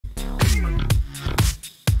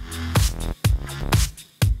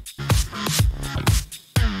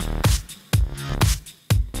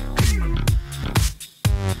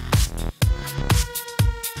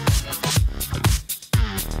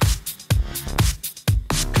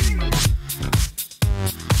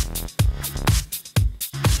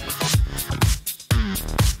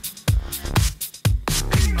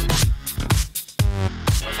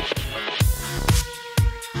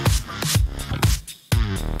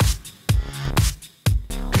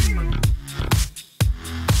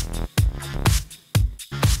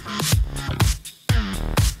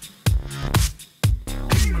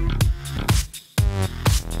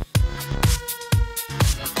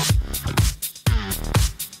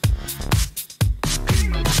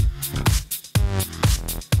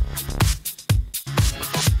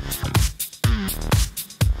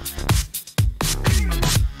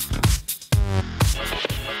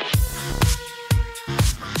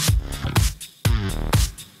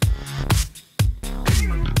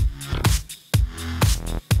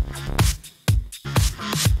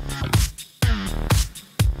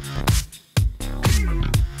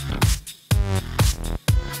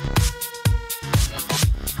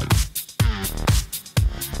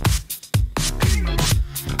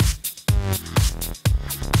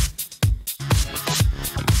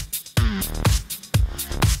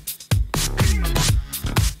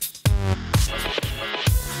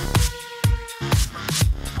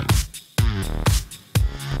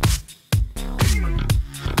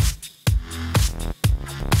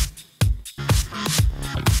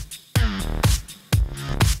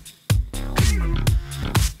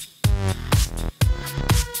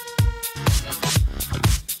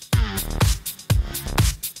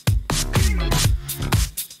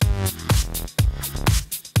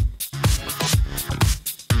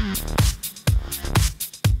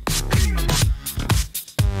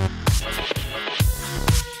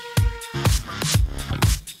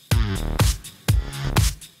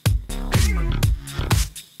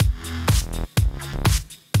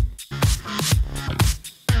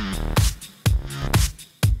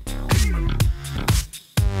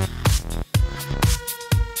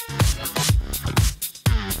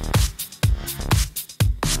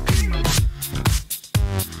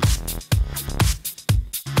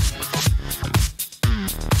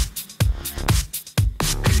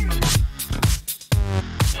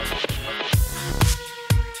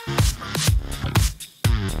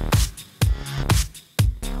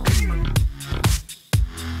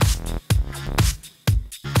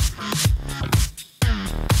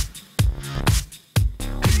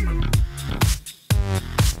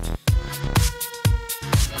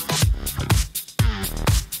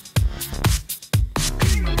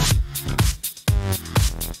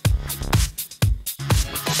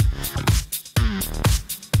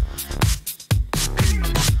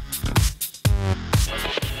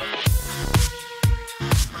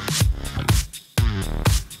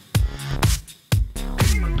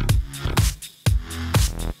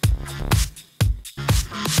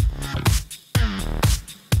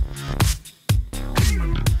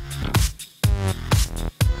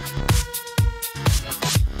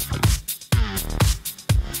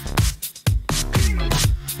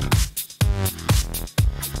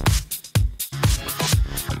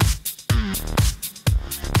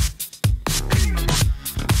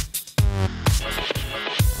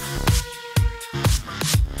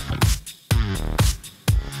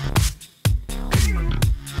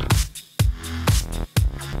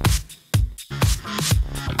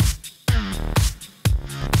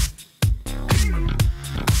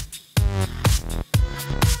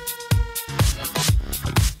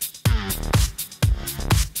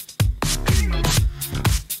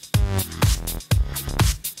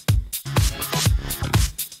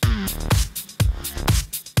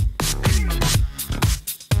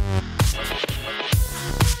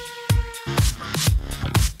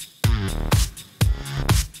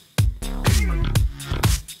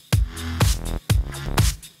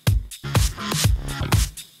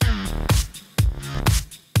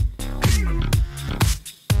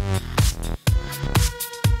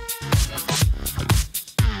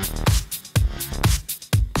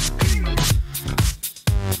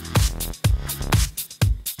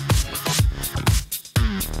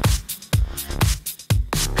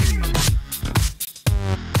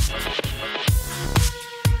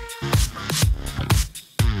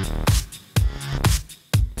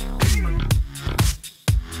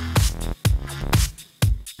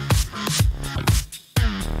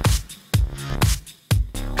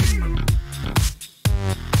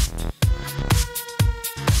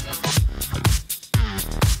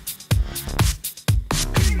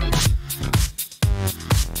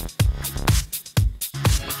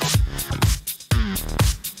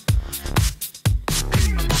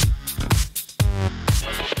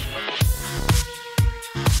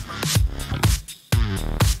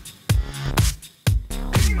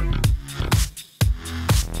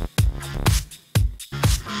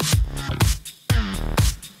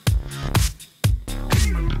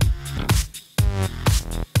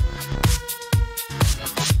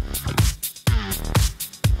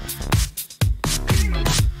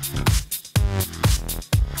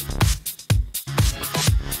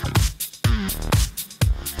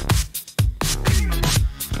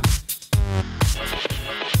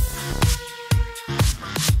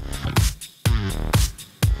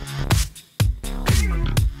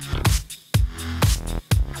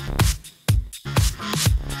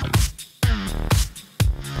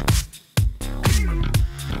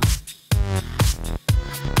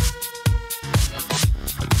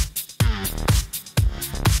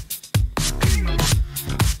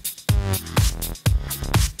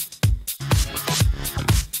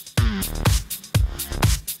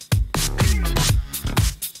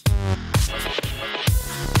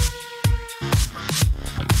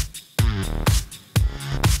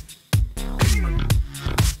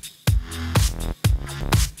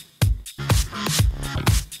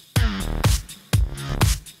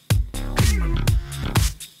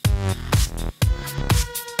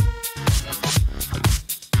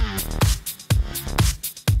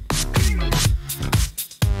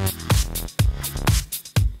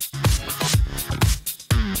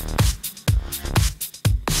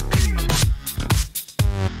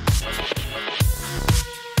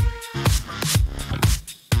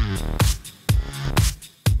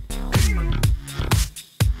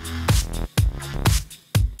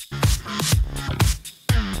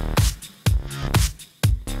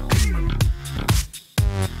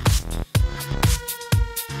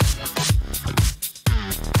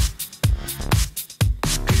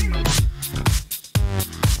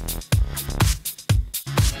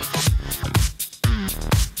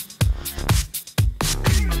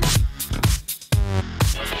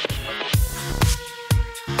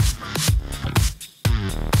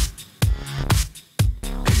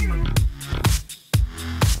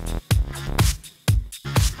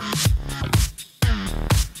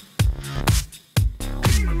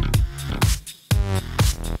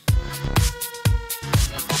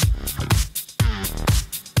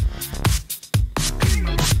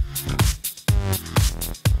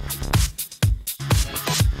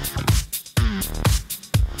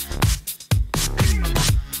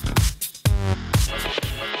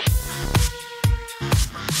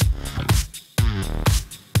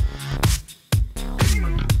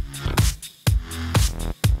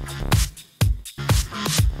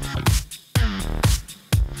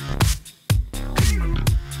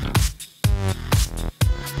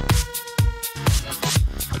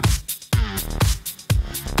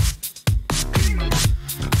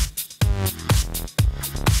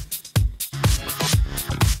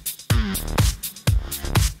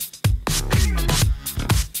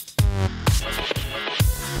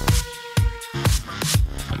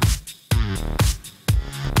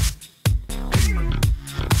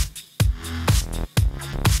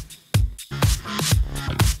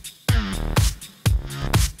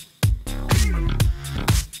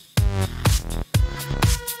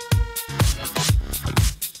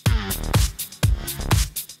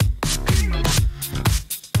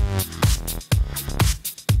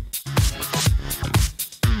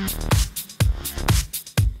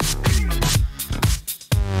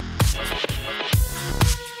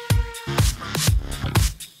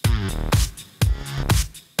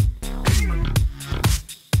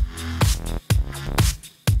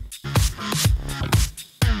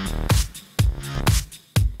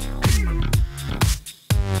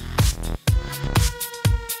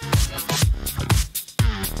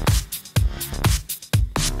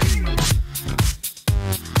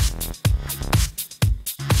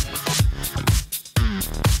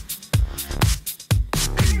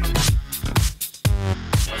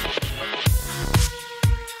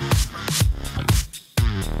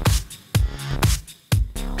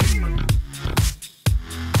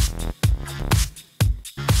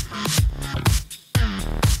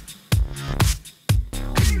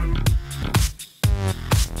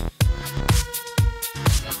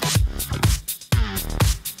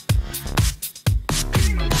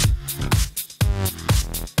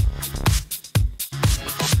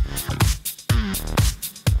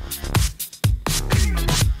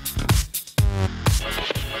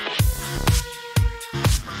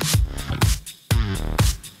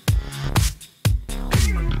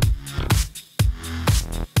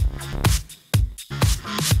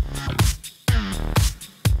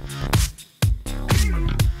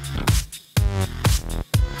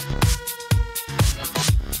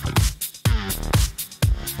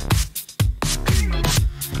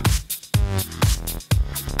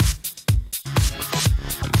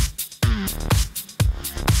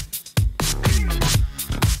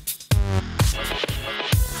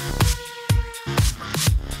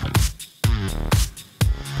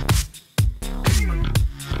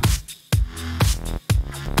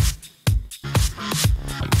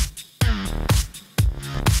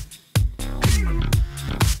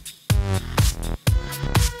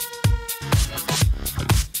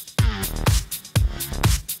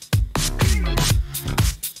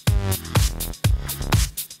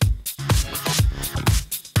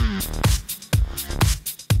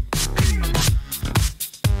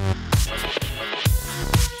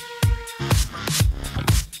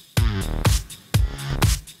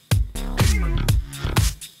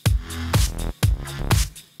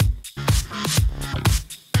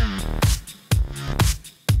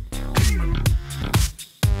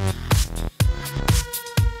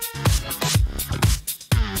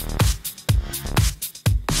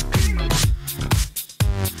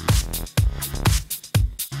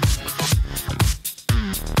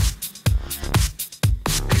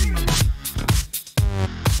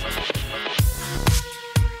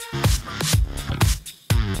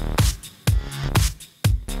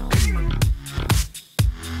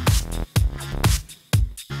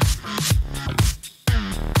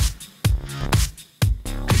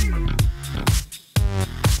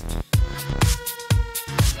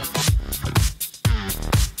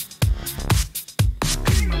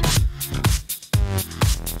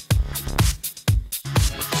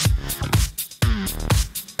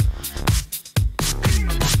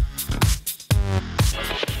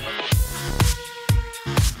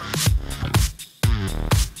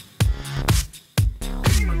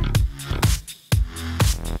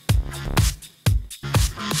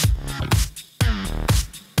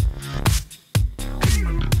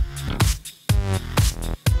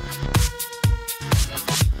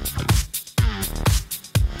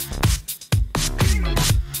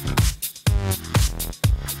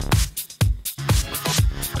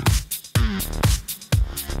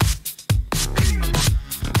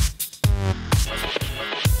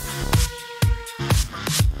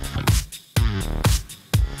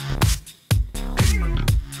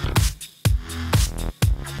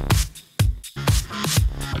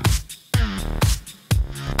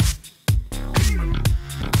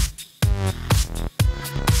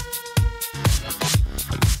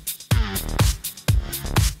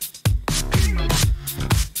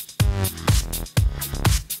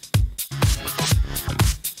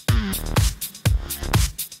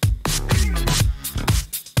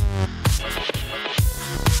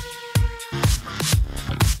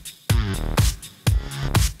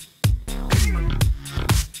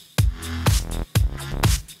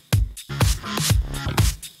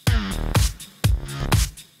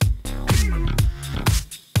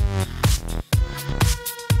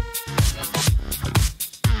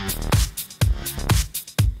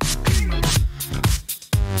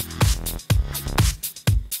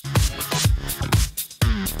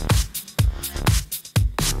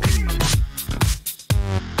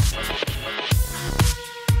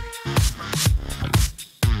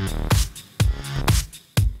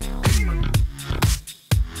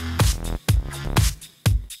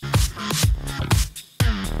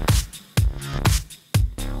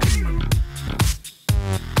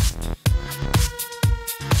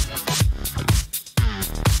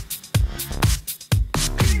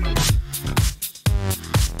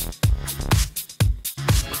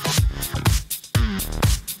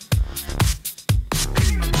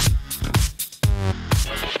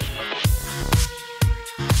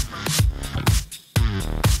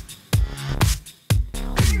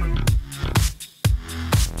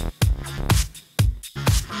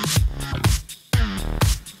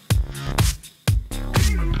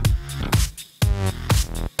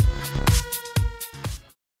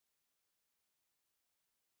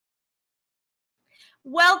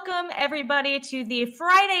welcome everybody to the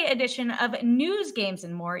Friday edition of News, Games,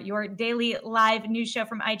 and More, your daily live news show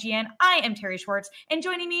from IGN. I am Terry Schwartz, and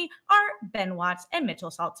joining me are Ben Watts and Mitchell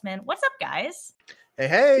Saltzman. What's up, guys?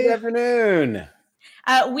 Hey. Good afternoon.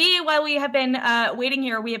 While we have been waiting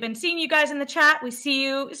here, we have been seeing you guys in the chat. We see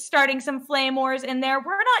you starting some flame wars in there.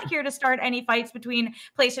 We're not here to start any fights between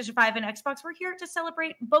PlayStation 5 and Xbox. We're here to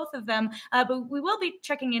celebrate both of them, but we will be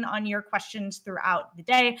checking in on your questions throughout the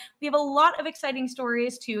day. We have a lot of exciting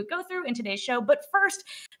stories to go through in today's show, but first,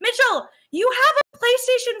 Mitchell, you have a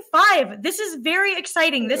PlayStation 5. This is very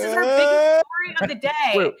exciting. This is our biggest story of the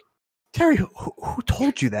day. Wait, Terry, who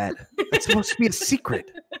told you that? It's supposed to be a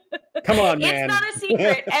secret. Come on, man. It's not a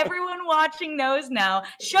secret. Everyone watching knows now.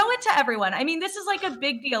 Show it to everyone. I mean, this is like a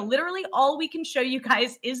big deal. Literally, all we can show you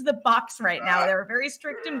guys is the box right now. There are very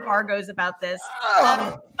strict embargoes about this.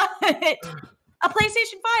 But a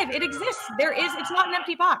PlayStation 5, it exists. It's not an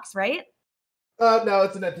empty box, right? No,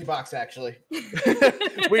 it's an empty box, actually.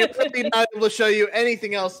 We're really not able to show you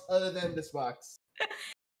anything else other than this box.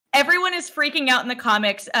 Everyone is freaking out in the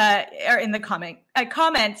comics, or in the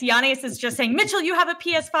comments. Giannis is just saying, Mitchell, you have a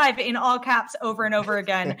PS5 in all caps over and over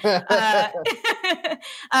again. Clown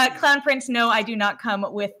Prince, no, I do not come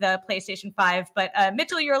with the PlayStation 5. But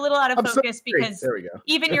Mitchell, you're a little out of focus because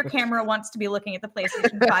even your camera wants to be looking at the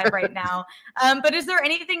PlayStation 5 right now. But is there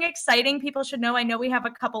anything exciting people should know? I know we have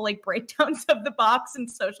a couple like breakdowns of the box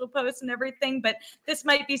and social posts and everything, but this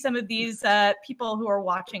might be some of these people who are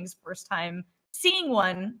watching's first time seeing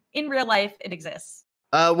one in real life. It exists.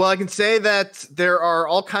 Well, I can say that there are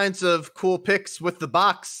all kinds of cool pics with the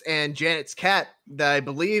box and Janet's cat that I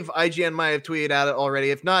believe IGN might have tweeted out already.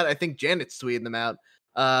 If not, I think Janet's tweeting them out.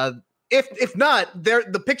 If not,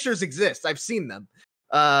 the pictures exist. I've seen them.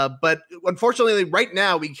 But unfortunately, right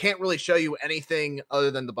now, we can't really show you anything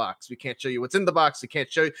other than the box. We can't show you what's in the box. We can't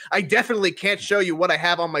show you. I definitely can't show you what I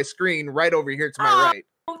have on my screen right over here to my right.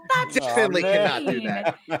 That's definitely cannot do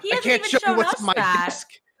that. I can't show you what's on my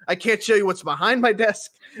desk. I can't show you what's behind my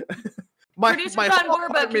desk. my whole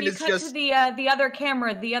apartment is just to the other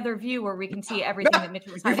camera, the other view where we can see everything that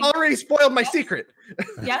Mitchell was hiding. You've already spoiled my secret.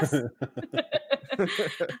 Yes.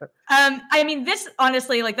 I mean, this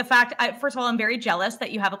honestly, like the fact, first of all, I'm very jealous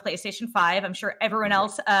that you have a PlayStation 5. I'm sure everyone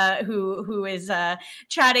else who is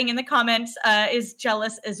chatting in the comments is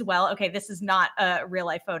jealous as well. Okay, this is not a real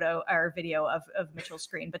life photo or video of Mitchell's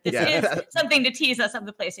screen, but this is something to tease us of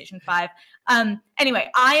the PlayStation 5. Anyway,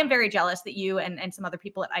 I am very jealous that you and some other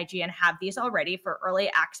people at IGN have these already for early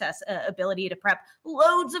access ability to prep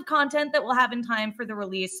loads of content that we'll have in time for the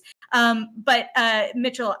release. But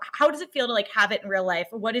Mitchell, how does it feel to like have it in real life?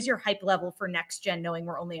 What is your hype level for next gen, knowing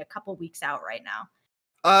we're only a couple weeks out right now?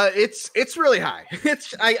 It's really high.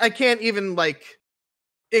 I can't even like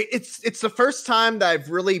it's the first time that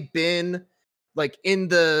I've really been like in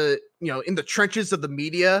the trenches of the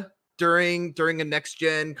media during a next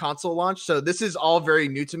gen console launch. So this is all very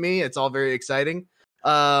new to me. It's all very exciting.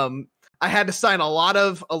 I had to sign a lot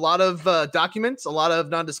of documents, a lot of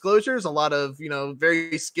non-disclosures, a lot of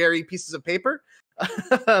very scary pieces of paper.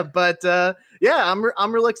 But yeah,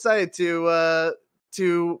 I'm really excited to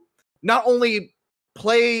not only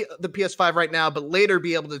play the PS5 right now, but later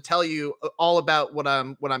be able to tell you all about what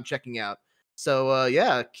I'm checking out. So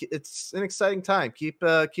yeah, it's an exciting time. Keep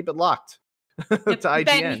it locked to IGN.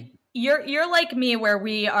 Ben, you're like me, where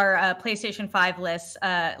we are PlayStation 5 lists,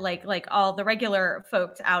 like all the regular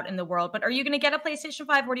folks out in the world. But are you going to get a PlayStation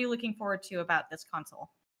 5? What are you looking forward to about this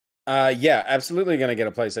console? Yeah, absolutely going to get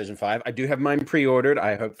a PlayStation 5. I do have mine pre-ordered.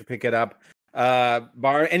 I hope to pick it up.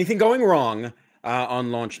 Bar anything going wrong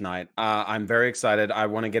on launch night. I'm very excited. I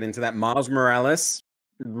want to get into that Miles Morales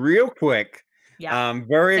real quick. Yeah, I'm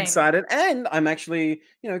very excited, and I'm actually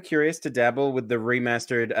curious to dabble with the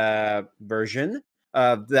remastered version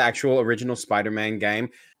of the actual original Spider-Man game.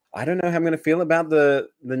 I don't know how I'm going to feel about the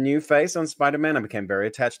new face on Spider-Man. I became very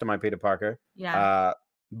attached to my Peter Parker. Yeah.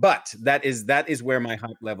 But that is where my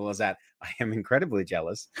hype level is at. I am incredibly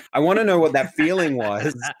jealous. I want to know what that feeling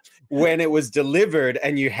was when it was delivered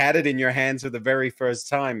and you had it in your hands for the very first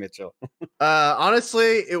time, Mitchell.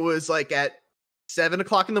 Honestly, it was like at 7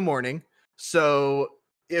 o'clock in the morning. So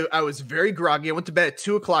I was very groggy. I went to bed at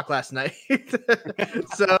 2 o'clock last night.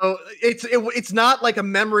 So it's not like a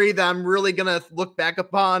memory that I'm really gonna look back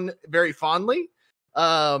upon very fondly.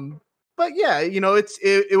 But yeah,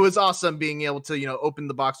 it was awesome being able to open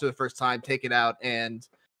the box for the first time, take it out, and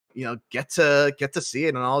get to see it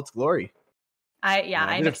in all its glory.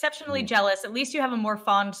 I'm exceptionally jealous. At least you have a more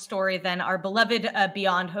fond story than our beloved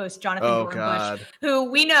Beyond host, Jonathan Dornbush, who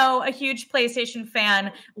we know, a huge PlayStation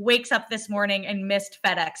fan, wakes up this morning and missed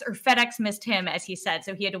FedEx, or FedEx missed him, as he said,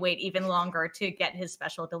 so he had to wait even longer to get his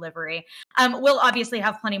special delivery. We'll obviously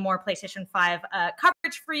have plenty more PlayStation 5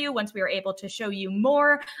 coverage for you once we are able to show you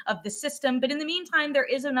more of the system, but in the meantime, there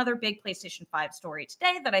is another big PlayStation 5 story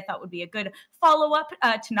today that I thought would be a good follow-up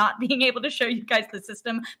to not being able to show you guys the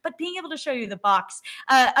system, but being able to show you the box.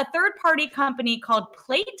 A third-party company called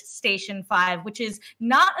PlayStation 5, which is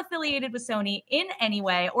not affiliated with Sony in any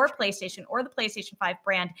way, or PlayStation, or the PlayStation 5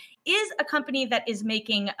 brand, is a company that is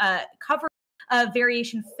making cover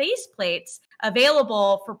variation faceplates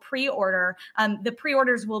available for pre-order. The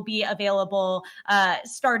pre-orders will be available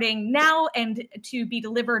starting now and to be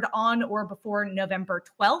delivered on or before November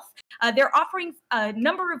 12th. They're offering a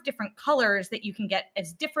number of different colors that you can get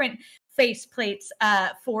as different faceplates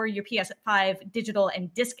for your PS5 digital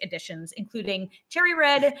and disc editions, including cherry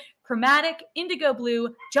red, chromatic, indigo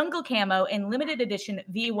blue, jungle camo, and limited edition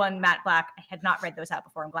V1 matte black. I had not read those out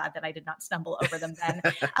before. I'm glad that I did not stumble over them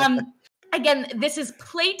then. Again, this is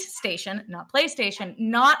PlayStation, not PlayStation,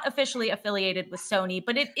 not officially affiliated with Sony,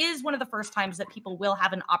 but it is one of the first times that people will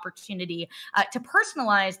have an opportunity to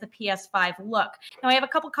personalize the PS5 look. Now, I have a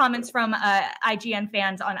couple comments from IGN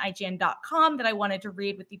fans on IGN.com that I wanted to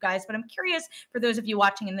read with you guys, but I'm curious for those of you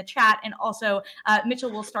watching in the chat, and also,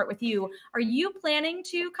 Mitchell, we'll start with you. Are you planning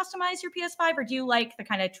to customize your PS5, or do you like the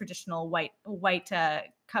kind of traditional white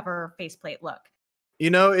cover faceplate look? You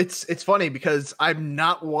know, it's funny because I'm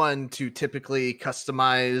not one to typically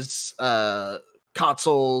customize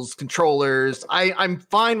consoles, controllers. I'm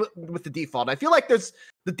fine with the default. I feel like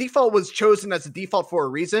the default was chosen as a default for a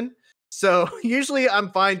reason. So usually I'm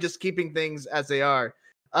fine just keeping things as they are.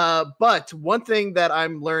 But one thing that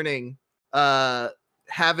I'm learning,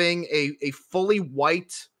 having a fully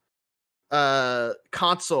white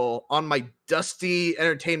console on my dusty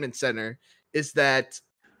entertainment center, is that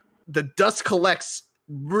the dust collects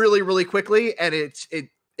really, really quickly, and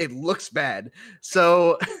it looks bad.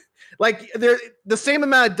 So like the same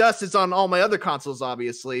amount of dust is on all my other consoles,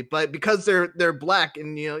 obviously, but because they're black,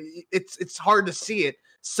 and you know, it's hard to see it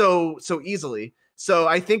so easily. So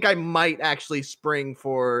I think I might actually spring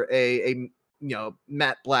for a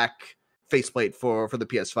matte black faceplate for the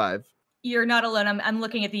PS5. You're not alone. I'm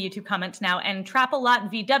looking at the YouTube comments now, and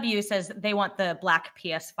Trap-A-Lot VW says they want the black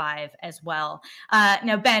PS5 as well.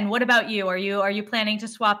 Now, Ben, what about you? Are you planning to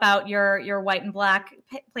swap out your white and black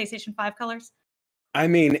PlayStation 5 colors? I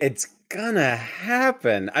mean, it's gonna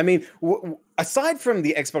happen. I mean, aside from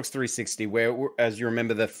the Xbox 360, where, as you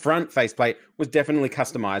remember, the front faceplate was definitely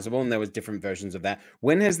customizable, and there was different versions of that.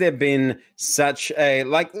 When has there been such a,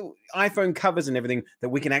 like, iPhone covers and everything, that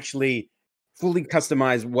we can actually fully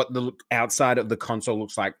customize what the outside of the console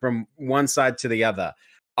looks like from one side to the other?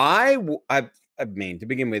 I mean, to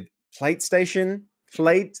begin with, PlayStation.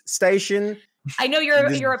 I know you're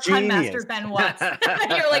a pun master, Ben Watts.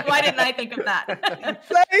 You're like, why didn't I think of that?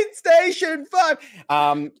 PlayStation 5.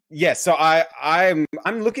 So I'm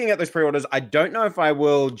looking at those pre-orders. I don't know if I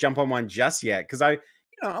will jump on one just yet, because I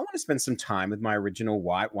want to spend some time with my original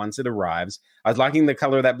white once it arrives. I was liking the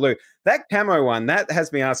color of that blue. That camo one, that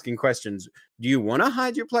has me asking questions. Do you want to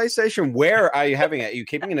hide your PlayStation? Where are you having it? Are you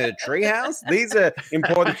keeping it in a treehouse? These are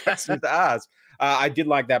important questions to ask. I did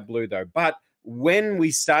like that blue, though. But when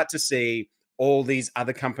we start to see all these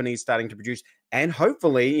other companies starting to produce, and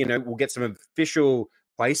hopefully, we'll get some official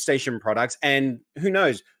PlayStation products, and who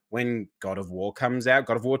knows, when God of War comes out,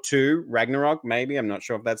 God of War 2, Ragnarok, maybe, I'm not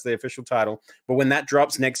sure if that's the official title, but when that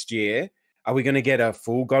drops next year, are we going to get a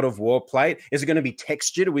full God of War plate? Is it going to be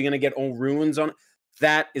textured? Are we going to get all ruins on it?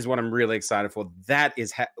 That is what I'm really excited for. That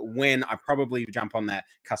is when I probably jump on that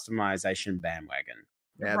customization bandwagon.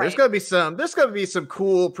 Yeah, right. there's gonna be some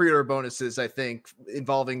cool pre-order bonuses, I think,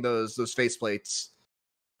 involving those faceplates.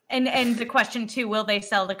 And the question too, will they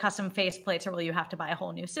sell the custom faceplates, or will you have to buy a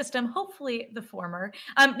whole new system? Hopefully the former.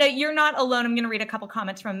 Now, you're not alone. I'm going to read a couple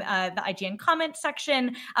comments from the IGN comment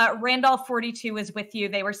section. Randolph42 is with you.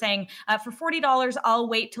 They were saying, for $40, I'll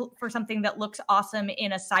wait for something that looks awesome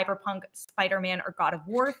in a cyberpunk, Spider-Man, or God of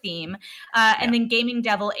War theme. And then Gaming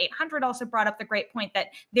Devil 800 also brought up the great point that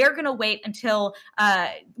they're going to wait until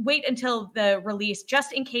the release,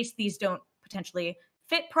 just in case these don't potentially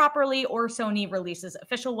fit properly, or Sony releases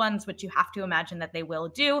official ones, which you have to imagine that they will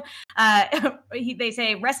do. They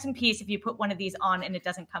say, rest in peace if you put one of these on and it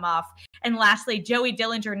doesn't come off. And lastly, Joey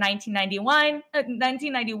Dillinger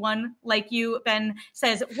 1991, like you, Ben,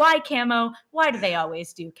 says, why camo? Why do they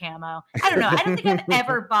always do camo? I don't know. I don't think I've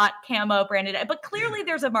ever bought camo branded, but clearly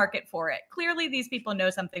there's a market for it. Clearly these people know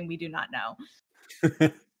something we do not know.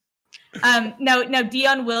 Now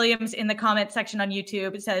Dion Williams in the comment section on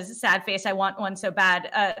YouTube says, "Sad face, I want one so bad."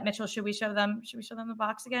 Mitchell, should we show them the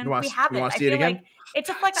box again? We haven't. I feel like it's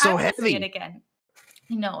a flex. So I want to see it again.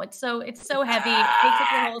 No, it's so heavy. It takes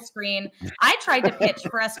up your whole screen. I tried to pitch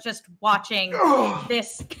for us just watching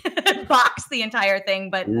this box the entire thing,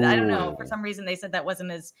 but I don't know. For some reason, they said that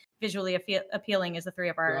wasn't as visually appealing as the three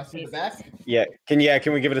of our faces. Yeah. Can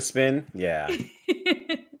we give it a spin? Yeah.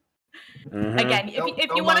 Again,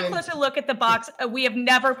 if you want a closer look at the box, we have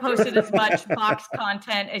never posted as much box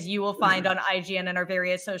content as you will find on IGN and our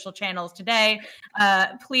various social channels today.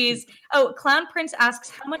 Please. Oh, Clown Prince asks,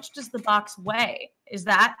 how much does the box weigh? Is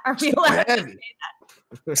that, are we allowed to say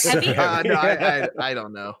that? Heavy? No, I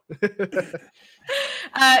don't know.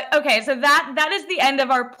 Okay, so that is the end of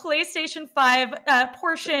our PlayStation 5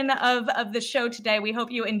 portion of the show today. We hope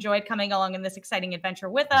you enjoyed coming along in this exciting adventure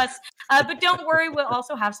with us. But don't worry, we'll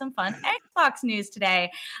also have some fun Xbox news today.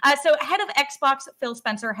 So head of Xbox, Phil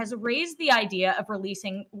Spencer, has raised the idea of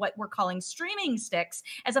releasing what we're calling streaming sticks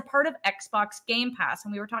as a part of Xbox Game Pass.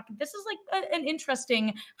 And we were talking, this is like an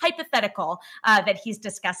interesting hypothetical that he's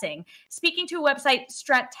discussing. Speaking to a website,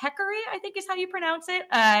 Stratechery, I think is how you pronounce it.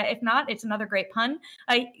 If not, it's another great pun.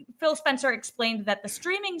 Phil Spencer explained that the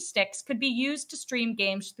streaming sticks could be used to stream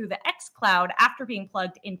games through the xCloud after being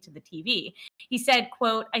plugged into the TV. He said,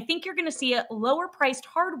 quote, "I think you're going to see a lower priced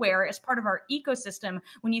hardware as part of our ecosystem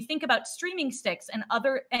when you think about streaming sticks and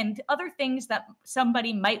other things that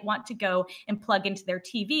somebody might want to go and plug into their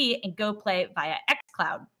TV and go play via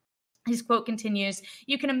xCloud." His quote continues,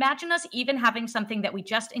 "You can imagine us even having something that we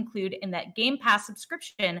just include in that Game Pass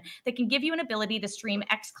subscription that can give you an ability to stream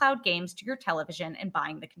xCloud games to your television and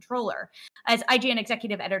buying the controller." As IGN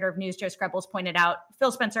executive editor of news Joe Screbbles pointed out,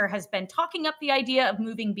 Phil Spencer has been talking up the idea of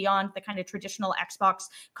moving beyond the kind of traditional Xbox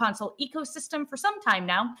console ecosystem for some time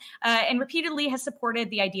now, and repeatedly has supported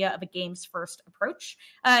the idea of a games first approach.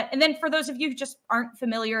 And then for those of you who just aren't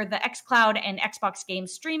familiar, the xCloud and Xbox game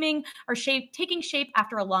streaming are taking shape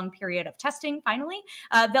after a long period of testing. Finally,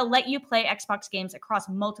 they'll let you play Xbox games across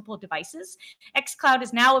multiple devices. xCloud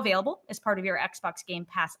is now available as part of your Xbox Game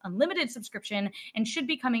Pass Unlimited subscription and should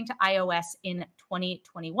be coming to iOS in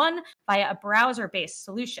 2021 via a browser-based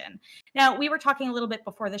solution. Now, we were talking a little bit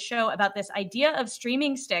before the show about this idea of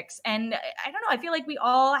streaming sticks, and I don't know, I feel like we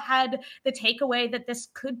all had the takeaway that this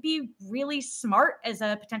could be really smart as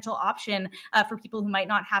a potential option for people who might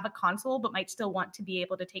not have a console but might still want to be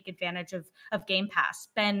able to take advantage of Game Pass.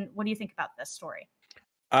 Ben, what do you think about this story?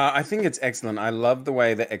 I think it's excellent. I love the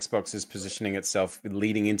way that Xbox is positioning itself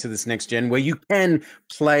leading into this next gen, where you can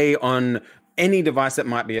play on any device that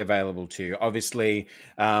might be available to you. Obviously,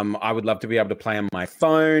 I would love to be able to play on my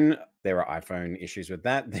phone. There are iPhone issues with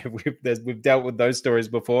that. We've dealt with those stories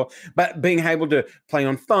before. But being able to play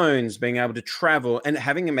on phones, being able to travel, and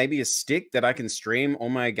having maybe a stick that I can stream all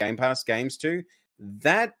my Game Pass games to,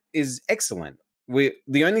 that is excellent.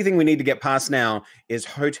 The only thing we need to get past now is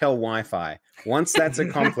hotel Wi-Fi. Once that's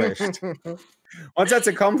accomplished,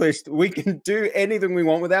 we can do anything we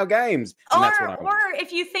want with our games. Or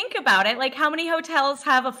if you think about it, like how many hotels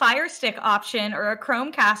have a Fire Stick option or a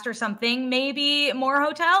Chromecast or something? Maybe more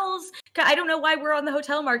hotels. I don't know why we're on the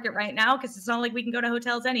hotel market right now, because it's not like we can go to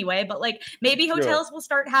hotels anyway, but like maybe hotels will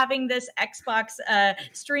start having this Xbox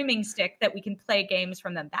streaming stick that we can play games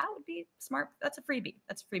from them. That would be smart. That's a freebie.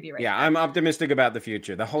 Right Yeah, there. I'm optimistic about the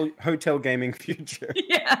future, the whole hotel gaming future.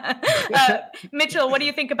 Yeah. Mitchell, what do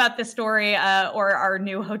you think about this story or our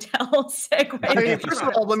new hotel segue? I mean, first of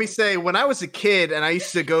all, let me say, when I was a kid and I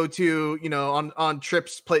used to go to, on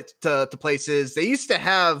trips to places, they used to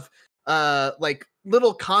have like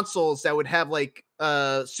little consoles that would have like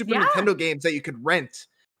Super Nintendo games that you could rent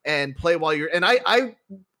and play while you're, and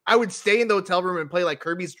I would stay in the hotel room and play like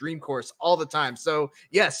Kirby's Dream Course all the time. So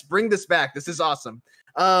yes, bring this back. This is awesome.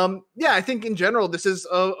 Yeah, I think in general, this is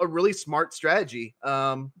a really smart strategy.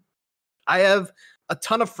 I have a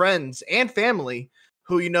ton of friends and family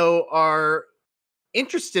who, are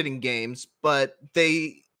interested in games, but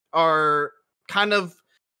they are kind of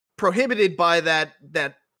prohibited by that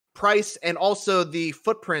price and also the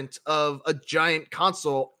footprint of a giant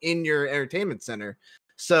console in your entertainment center.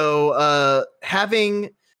 So having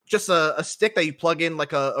just a stick that you plug in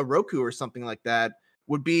like a Roku or something like that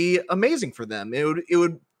would be amazing for them. It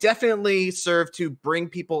would definitely serve to bring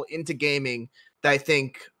people into gaming that I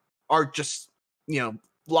think are just,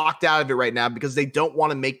 locked out of it right now because they don't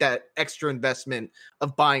want to make that extra investment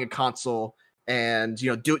of buying a console and,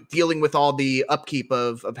 dealing with all the upkeep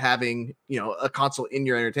of having, a console in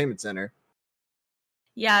your entertainment center.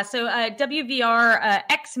 Yeah, so WVR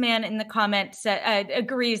X-Man in the comments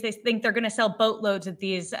agrees. They think they're going to sell boatloads of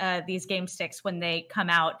these game sticks when they come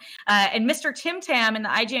out. And Mr. Tim Tam in the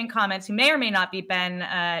IGN comments, who may or may not be Ben,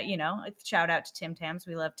 shout out to Tim Tams.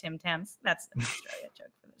 We love Tim Tams. That's an Australia joke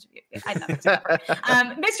for those of you. I thought it was clever.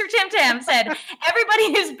 Mr. Tim Tam said,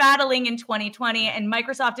 everybody is battling in 2020, and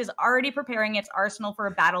Microsoft is already preparing its arsenal for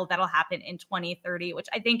a battle that'll happen in 2030, which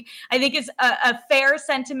I think is a fair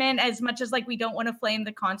sentiment. As much as like we don't want to flame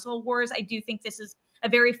the console wars, I do think this is a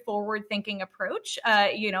very forward-thinking approach.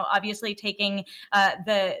 Obviously taking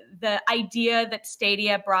the idea that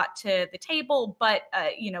Stadia brought to the table, but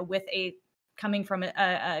with coming from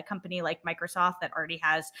a company like Microsoft that already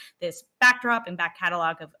has this backdrop and back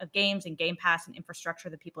catalog of games and Game Pass and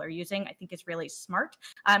infrastructure that people are using, I think is really smart.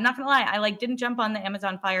 I'm not gonna lie, I didn't jump on the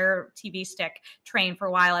Amazon Fire TV stick train for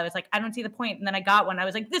a while. I was like, I don't see the point. And then I got one. I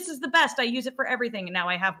was like, this is the best. I use it for everything. And now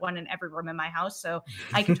I have one in every room in my house. So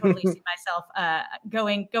I can totally see myself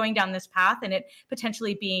going down this path, and it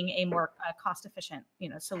potentially being a more cost-efficient,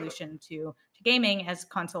 solution to gaming as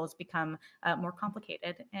consoles become more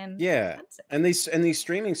complicated. And yeah, and these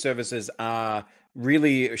streaming services are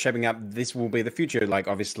really shaping up. This will be the future. Like,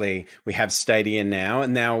 obviously we have Stadia now,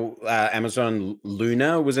 and now Amazon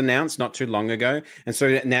Luna was announced not too long ago, and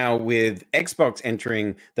so now with Xbox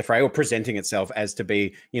entering the fray or presenting itself as to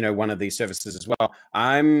be one of these services as well,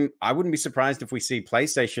 I wouldn't be surprised if we see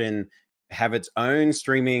PlayStation have its own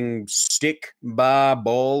streaming stick, bar,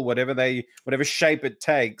 ball, whatever shape it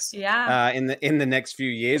takes, in the next few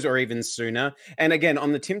years or even sooner. And again,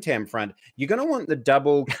 on the Tim Tam front, you're going to want the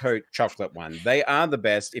double coat chocolate one. They are the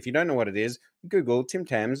best. If you don't know what it is, Google Tim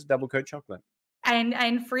Tam's double coat chocolate.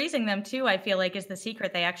 And freezing them too, I feel like, is the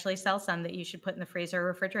secret. They actually sell some that you should put in the freezer or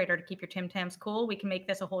refrigerator to keep your Tim Tams cool. We can make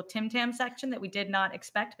this a whole Tim Tam section that we did not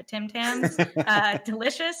expect, but Tim Tams,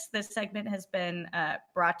 delicious. This segment has been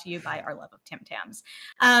brought to you by our love of Tim Tams.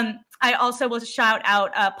 I also will shout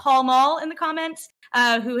out Paul Mall in the comments,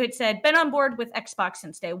 who had said, been on board with Xbox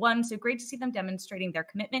since day one, so great to see them demonstrating their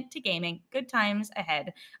commitment to gaming. Good times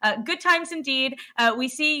ahead. Good times indeed. We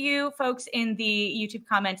see you folks in the YouTube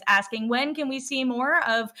comments asking, when can we see more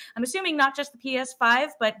of, I'm assuming not just the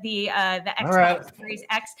PS5, but the Xbox Series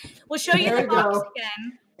X. We'll show you the box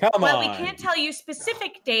again. While we can't tell you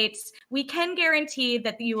specific dates, we can guarantee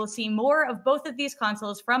that you will see more of both of these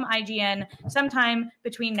consoles from IGN sometime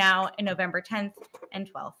between now and November 10th and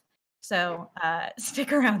 12th. So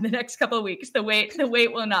stick around the next couple of weeks. The wait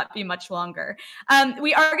will not be much longer.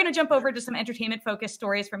 We are going to jump over to some entertainment-focused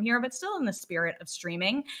stories from here, but still in the spirit of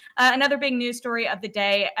streaming. Another big news story of the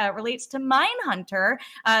day relates to Mindhunter,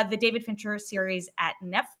 the David Fincher series at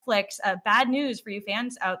Netflix. Bad news for you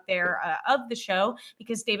fans out there of the show,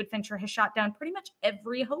 because David Fincher has shot down pretty much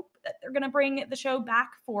every hope that they're going to bring the show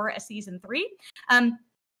back for a season 3.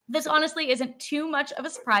 This honestly isn't too much of a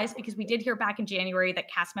surprise, because we did hear back in January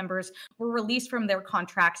that cast members were released from their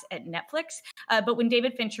contracts at Netflix. But when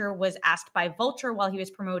David Fincher was asked by Vulture while he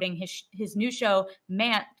was promoting his new show,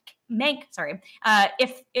 Mank,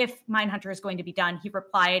 if Mindhunter is going to be done, he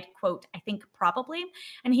replied, quote, I think probably.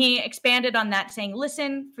 And he expanded on that, saying,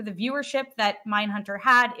 listen, for the viewership that Mindhunter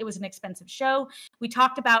had, it was an expensive show. We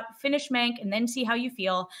talked about finish Mank and then see how you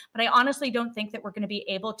feel. But I honestly don't think that we're going to be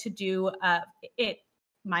able to do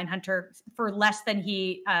Mindhunter for less than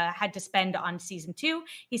he had to spend on season 2.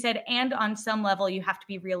 He said, and on some level, you have to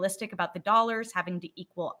be realistic about the dollars having to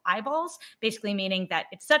equal eyeballs, basically meaning that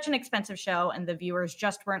it's such an expensive show and the viewers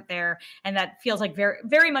just weren't there. And that feels like very,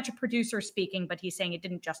 very much a producer speaking, but he's saying it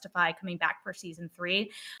didn't justify coming back for season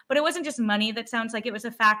 3. But it wasn't just money that sounds like it was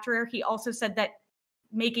a factor. He also said that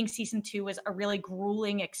making season 2 was a really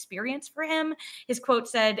grueling experience for him. His quote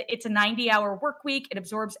said, it's a 90-hour work week. It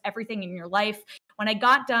absorbs everything in your life. When I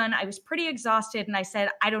got done, I was pretty exhausted, and I said,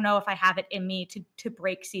 I don't know if I have it in me to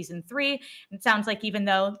break season 3. And it sounds like even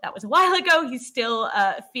though that was a while ago, he's still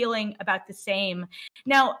feeling about the same.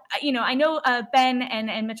 Now, I know Ben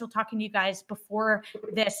and Mitchell talking to you guys before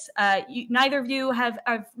this. Neither of you have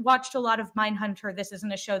watched a lot of Mindhunter. This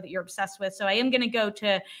isn't a show that you're obsessed with. So I am going to go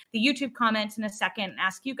to the YouTube comments in a second and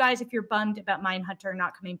ask you guys if you're bummed about Mindhunter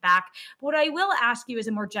not coming back. But what I will ask you is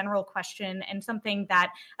a more general question, and something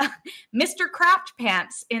that Mr. Craft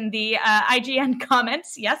Pants in the IGN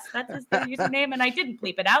comments. Yes, that is their username, and I didn't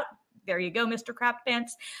bleep it out. There you go, Mr. Craft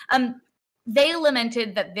Pants. They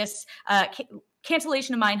lamented that this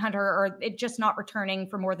cancellation of Mindhunter, or it just not returning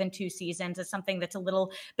for more than 2 seasons, is something that's a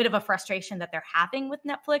little bit of a frustration that they're having with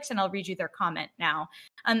Netflix. And I'll read you their comment now.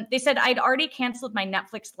 They said, I'd already canceled my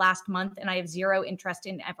Netflix last month, and I have zero interest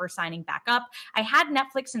in ever signing back up. I had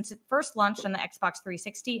Netflix since it first launched on the Xbox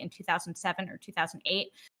 360 in 2007 or 2008.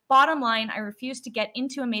 Bottom line, I refuse to get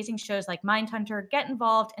into amazing shows like Mindhunter, get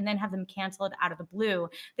involved, and then have them canceled out of the blue.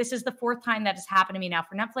 This is the 4th time that has happened to me now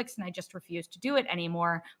for Netflix, and I just refuse to do it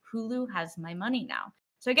anymore. Hulu has my money now.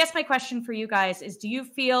 So I guess my question for you guys is, do you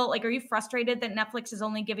feel like, are you frustrated that Netflix is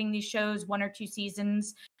only giving these shows 1 or 2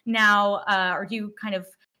 seasons now? Or do you kind of,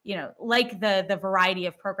 like the variety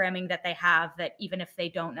of programming that they have, that even if they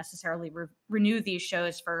don't necessarily renew these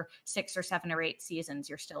shows for 6 or 7 or 8 seasons,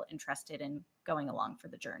 you're still interested in going along for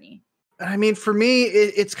the journey? I mean, for me,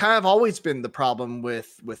 it's kind of always been the problem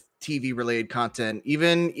with TV related content,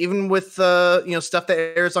 even with stuff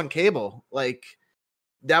that airs on cable. Like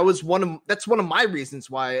that's one of my reasons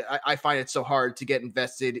why I find it so hard to get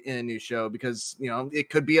invested in a new show, because it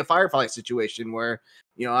could be a Firefly situation where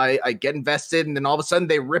I get invested and then all of a sudden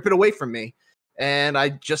they rip it away from me and I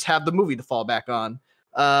just have the movie to fall back on.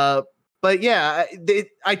 But yeah,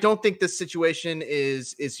 I don't think this situation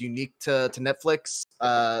is unique to Netflix.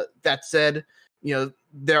 That said,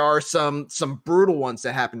 there are some brutal ones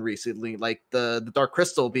that happened recently, like the Dark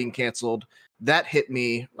Crystal being canceled. That hit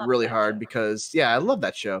me really hard because, yeah, I love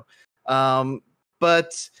that show.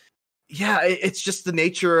 But yeah, it's just the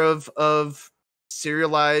nature of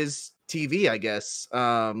serialized TV, I guess.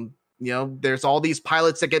 There's all these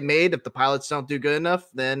pilots that get made. If the pilots don't do good enough,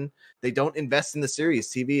 then they don't invest in the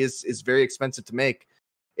series. TV is very expensive to make.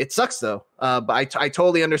 It sucks though. But I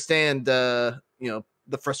totally understand, the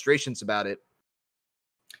frustrations about it.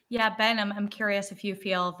 Yeah, Ben, I'm curious if you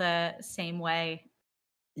feel the same way.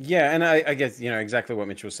 Yeah, and I guess exactly what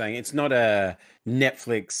Mitch was saying. It's not a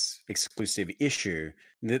Netflix exclusive issue.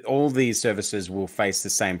 That all these services will face the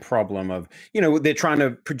same problem of, they're trying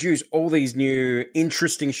to produce all these new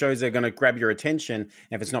interesting shows that are going to grab your attention. And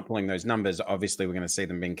if it's not pulling those numbers, obviously we're going to see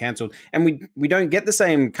them being cancelled. And we don't get the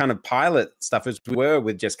same kind of pilot stuff as we were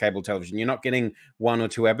with just cable television. You're not getting 1 or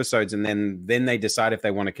 2 episodes and then they decide if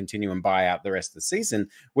they want to continue and buy out the rest of the season.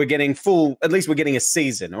 We're getting at least we're getting a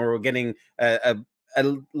season, or we're getting a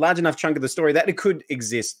large enough chunk of the story that it could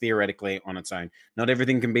exist theoretically on its own. Not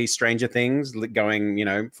everything can be Stranger Things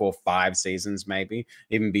going, for 5 seasons, maybe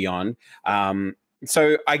even beyond.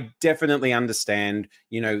 So I definitely understand,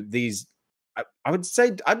 these. I would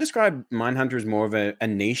say I'd describe Mindhunter as more of a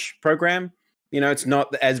niche program. It's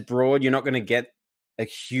not as broad. You're not going to get a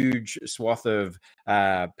huge swath of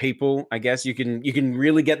people. I guess you can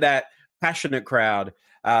really get that passionate crowd.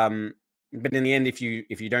 But in the end, if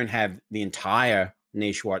you don't have the entire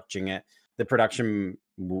niche watching it, the production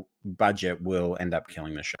budget will end up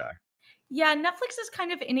killing the show. Yeah, Netflix is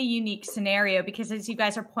kind of in a unique scenario because, as you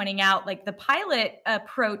guys are pointing out, like the pilot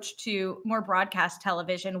approach to more broadcast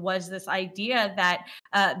television was this idea that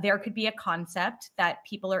there could be a concept that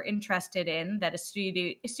people are interested in, that a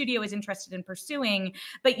studio is interested in pursuing,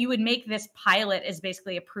 but you would make this pilot as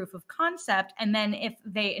basically a proof of concept. And then if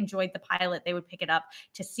they enjoyed the pilot, they would pick it up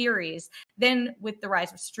to series. Then with the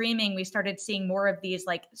rise of streaming, we started seeing more of these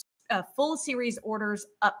like full series orders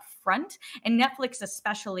up front, and Netflix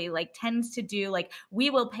especially tends to do we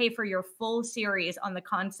will pay for your full series on the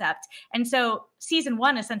concept. And so season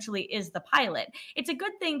 1 essentially is the pilot. It's a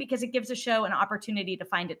good thing because it gives a show an opportunity to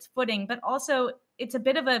find its footing, but also it's a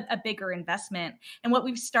bit of a bigger investment. And what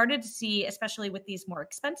we've started to see, especially with these more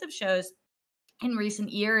expensive shows in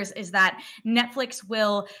recent years, is that Netflix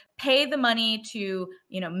will pay the money to,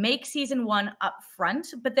 make season 1 up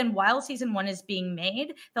front. But then while season 1 is being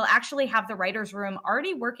made, they'll actually have the writer's room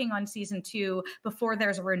already working on season 2 before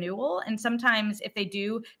there's a renewal. And sometimes if they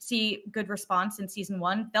do see good response in season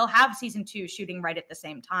 1, they'll have season 2 shooting right at the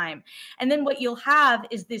same time. And then what you'll have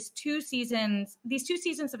is these 2 seasons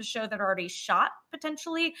of a show that are already shot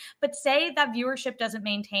potentially, but say that viewership doesn't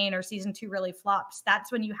maintain or season 2 really flops.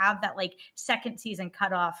 That's when you have that second season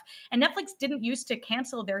cutoff. And Netflix didn't used to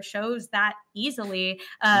cancel their shows that easily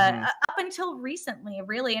up until recently,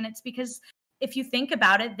 really. And it's because if you think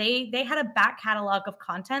about it, they had a back catalog of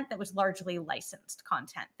content that was largely licensed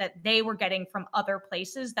content that they were getting from other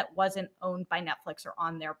places that wasn't owned by Netflix or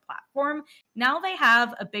on their platform. Now they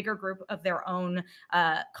have a bigger group of their own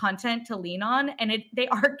content to lean on, and they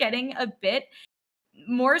are getting a bit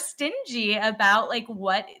more stingy about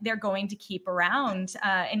what they're going to keep around,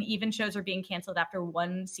 and even shows are being canceled after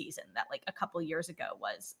 1 season that a couple years ago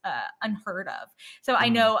was unheard of. So I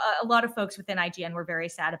know a lot of folks within IGN were very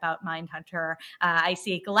sad about Mindhunter. I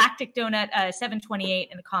see Galactic Donut 728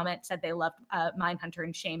 in a comment said they loved Mindhunter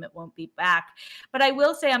and shame it won't be back. But I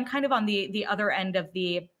will say I'm kind of on the other end of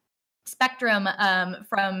the spectrum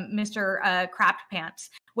from Mr. Crapped Pants,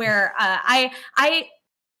 where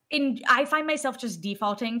I find myself just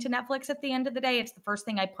defaulting to Netflix at the end of the day. It's the first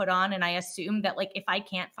thing I put on, and I assume that like if I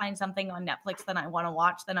can't find something on Netflix that I want to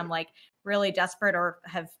watch, then I'm like really desperate or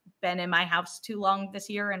have been in my house too long this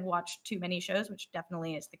year and watched too many shows, which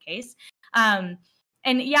definitely is the case. And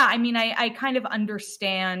yeah, I mean, I kind of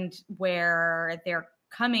understand where they're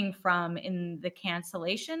coming from in the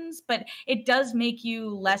cancellations, but it does make you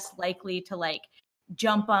less likely to like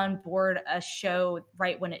jump on board a show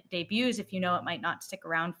right when it debuts if you know it might not stick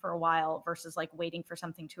around for a while versus like waiting for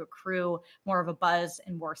something to accrue more of a buzz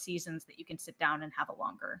and more seasons that you can sit down and have a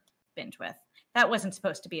longer binge with. That wasn't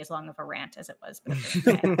supposed to be as long of a rant as it was, but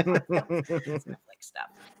it's Netflix stuff.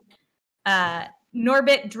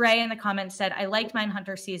 Norbit Dre in the comments said, I liked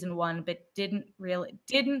Mindhunter season 1, but didn't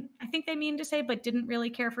I think they mean to say, but didn't really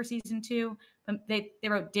care for season 2. But they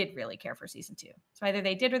wrote did really care for season 2. So either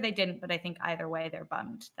they did or they didn't, but I think either way they're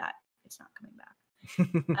bummed that it's not coming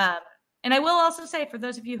back. And I will also say, for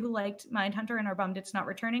those of you who liked Mindhunter and are bummed it's not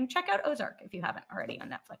returning, check out Ozark if you haven't already on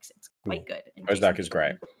Netflix. It's quite good. And Ozark is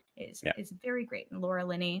great. Is very great. And Laura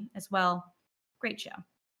Linney as well. Great show.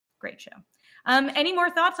 Great show. Any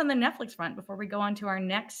more thoughts on the Netflix front before we go on to our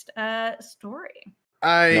next story?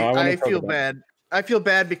 I feel bad. I feel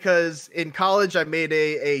bad because in college I made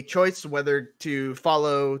a choice whether to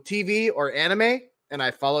follow TV or anime, and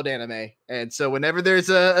I followed anime. And so whenever there's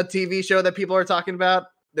a TV show that people are talking about,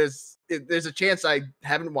 there's a chance I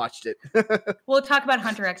haven't watched it. We'll talk about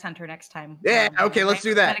Hunter x Hunter next time. Yeah, okay, let's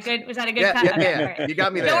do that. Was that a good cut? Yeah. Right. You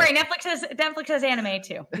got me there. Don't worry, Netflix has anime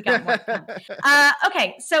too. We got more.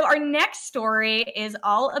 Okay, so our next story is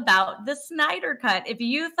all about the Snyder Cut. If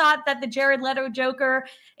you thought that the Jared Leto Joker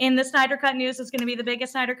in the Snyder Cut news was going to be the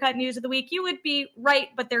biggest Snyder Cut news of the week, you would be right,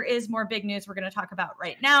 but there is more big news we're going to talk about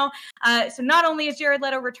right now. So not only is Jared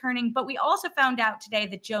Leto returning, but we also found out today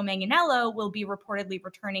that Joe Mangianiello will be reportedly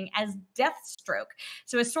returning as Deathstroke.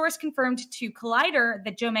 So a source confirmed to Collider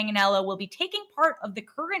that Joe Manganiello will be taking part of the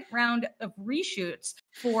current round of reshoots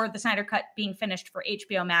for the Snyder Cut being finished for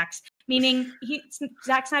HBO Max, meaning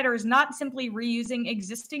Zack Snyder is not simply reusing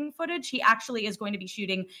existing footage. He actually is going to be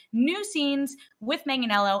shooting new scenes with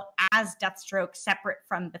Manganiello as Deathstroke separate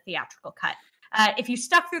from the theatrical cut. If you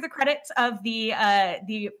stuck through the credits of the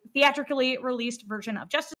theatrically released version of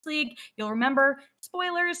Justice League, you'll remember,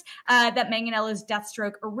 spoilers, that Manganiello's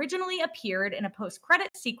Deathstroke originally appeared in a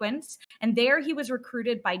post-credit sequence, and there he was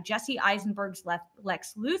recruited by Jesse Eisenberg's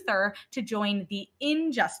Lex Luthor to join the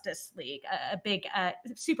Injustice League, a big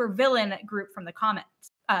supervillain group from the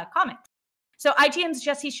comics. So IGN's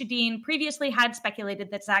Jesse Shadeen previously had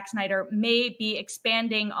speculated that Zack Snyder may be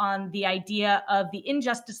expanding on the idea of the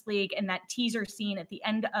Injustice League and that teaser scene at the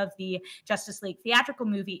end of the Justice League theatrical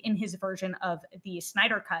movie in his version of the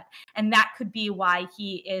Snyder Cut. And that could be why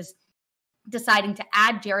he is deciding to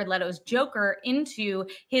add Jared Leto's Joker into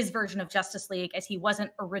his version of Justice League, as he wasn't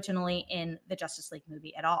originally in the Justice League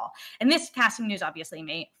movie at all. And this casting news obviously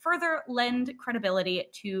may further lend credibility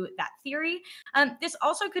to that theory. This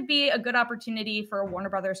also could be a good opportunity for Warner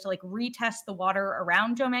Brothers to like retest the water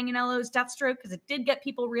around Joe Manganiello's Deathstroke, because it did get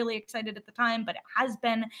people really excited at the time, but it has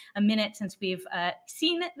been a minute since we've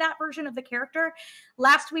seen that version of the character.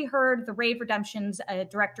 Last we heard, the Rave Redemption's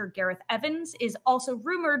director Gareth Evans is also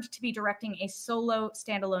rumored to be directing a solo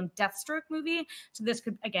standalone Deathstroke movie. So this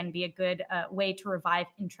could, again, be a good way to revive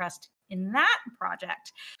interest in that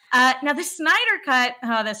project. Now, the Snyder Cut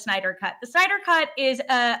is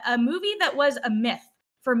a movie that was a myth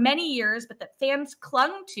for many years, but that fans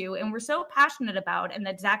clung to and were so passionate about, and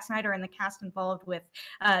that Zack Snyder and the cast involved with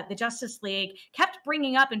the Justice League kept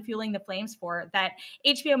bringing up and fueling the flames for, that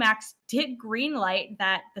HBO Max did greenlight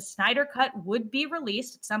that the Snyder Cut would be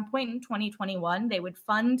released at some point in 2021. They would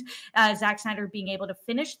fund Zack Snyder being able to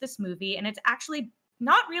finish this movie, and it's actually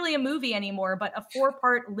not really a movie anymore, but a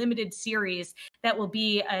 4-part limited series that will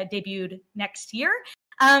be debuted next year.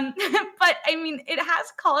 But I mean, it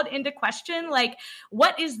has called into question, like,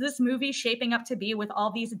 what is this movie shaping up to be with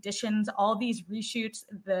all these additions, all these reshoots,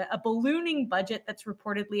 a ballooning budget that's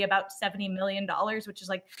reportedly about $70 million, which is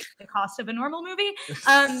like the cost of a normal movie.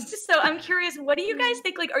 So I'm curious, what do you guys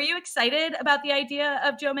think? Like, are you excited about the idea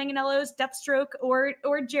of Joe Manganiello's Deathstroke or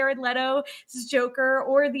Jared Leto's Joker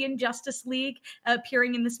or the Injustice League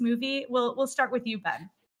appearing in this movie? We'll start with you,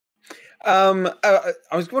 Ben. I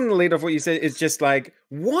was going to lead off what you said. It's just like,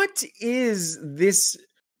 what is this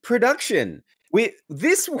production?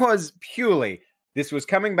 This was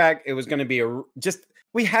coming back. It was going to be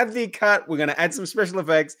we have the cut. We're going to add some special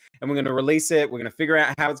effects and we're going to release it. We're going to figure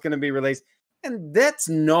out how it's going to be released. And that's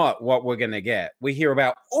not what we're going to get. We hear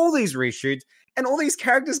about all these reshoots and all these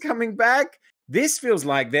characters coming back. This feels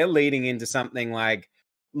like they're leading into something like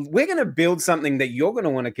we're going to build something that you're going to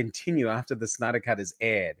want to continue after the Snyder Cut is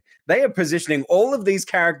aired. They are positioning all of these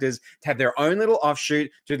characters to have their own little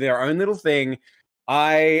offshoot, to their own little thing.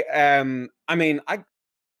 I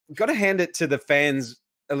got to hand it to the fans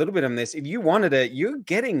a little bit on this. If you wanted it, you're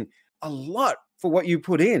getting a lot for what you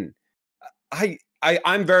put in.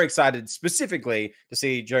 I'm very excited specifically to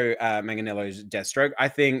see Joe Manganiello's Deathstroke. I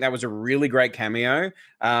think that was a really great cameo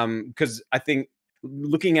because I think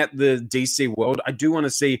looking at the DC world, I do want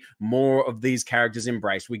to see more of these characters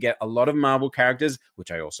embraced. We get a lot of Marvel characters,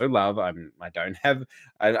 which I also love. I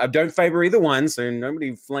don't favor either one, so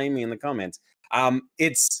nobody flame me in the comments.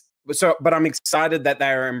 But I'm excited that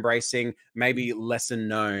they are embracing maybe lesser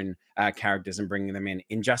known characters and bringing them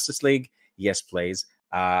in Justice League. Yes, please.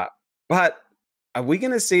 But are we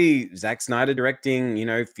going to see Zack Snyder directing,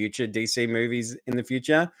 future DC movies in the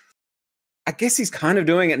future? I guess he's kind of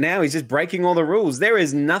doing it now. He's just breaking all the rules. There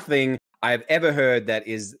is nothing I've ever heard that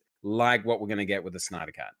is like what we're going to get with the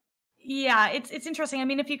Snyder Cut. Yeah, it's interesting. I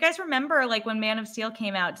mean, if you guys remember, like when Man of Steel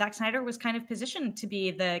came out, Zack Snyder was kind of positioned to be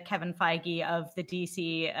the Kevin Feige of the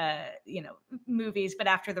DC, movies. But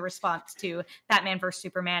after the response to Batman vs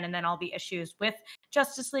Superman, and then all the issues with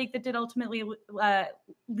Justice League that did ultimately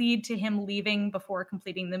lead to him leaving before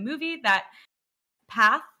completing the movie, that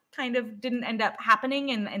path kind of didn't end up happening,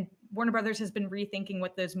 and Warner Brothers has been rethinking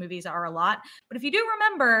what those movies are a lot. But if you do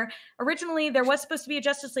remember, originally there was supposed to be a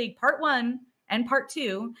Justice League Part 1 and Part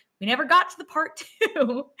 2. We never got to the Part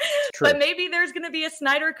 2, but maybe there's going to be a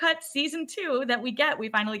Snyder Cut Season 2 that we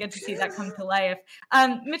finally get to see that come to life.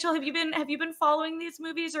 Mitchell, have you been following these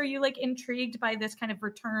movies? Are you like intrigued by this kind of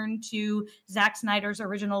return to Zack Snyder's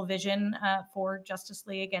original vision for Justice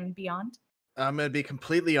League and beyond? I'm going to be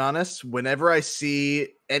completely honest. Whenever I see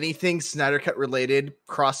anything Snyder Cut related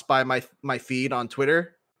cross by my feed on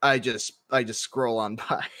Twitter, I just scroll on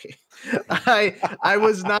by. I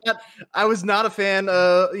was not a fan.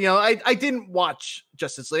 I didn't watch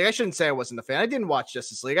Justice League. I shouldn't say I wasn't a fan. I didn't watch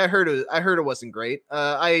Justice League. I heard it wasn't great.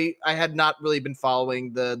 I had not really been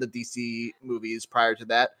following the DC movies prior to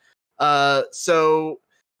that. So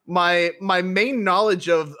my main knowledge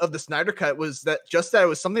of the Snyder Cut was that it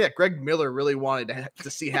was something that Greg Miller really wanted to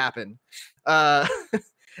see happen.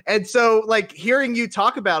 And so, like, hearing you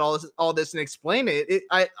talk about all this and explain it,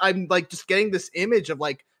 I'm like just getting this image of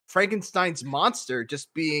like Frankenstein's monster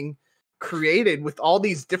just being created with all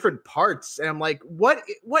these different parts, and I'm like, what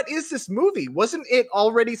is this movie? Wasn't it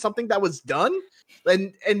already something that was done?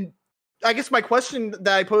 And I guess my question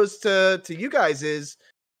that I pose to you guys is,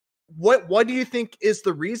 what do you think is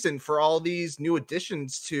the reason for all these new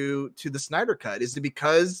additions to the Snyder Cut? Is it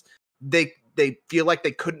because they feel like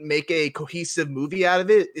they couldn't make a cohesive movie out of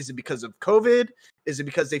it? Is it because of COVID? Is it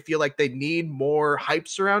because they feel like they need more hype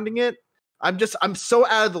surrounding it? I'm so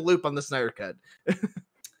out of the loop on the Snyder Cut.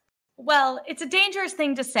 Well, it's a dangerous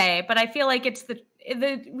thing to say, but I feel like it's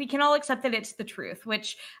we can all accept that it's the truth,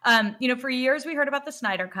 which, for years we heard about the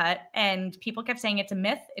Snyder Cut and people kept saying it's a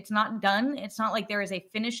myth. It's not done. It's not like there is a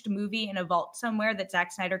finished movie in a vault somewhere that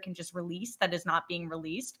Zack Snyder can just release that is not being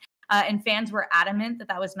released. And fans were adamant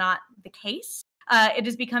that was not the case. It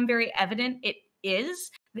has become very evident it is.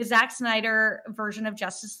 The Zack Snyder version of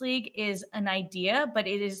Justice League is an idea, but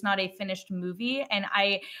it is not a finished movie. And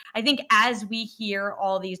I think as we hear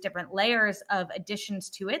all these different layers of additions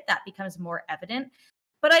to it, that becomes more evident.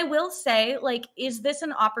 But I will say, like, is this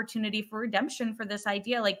an opportunity for redemption for this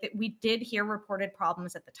idea? Like, that we did hear reported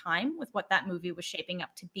problems at the time with what that movie was shaping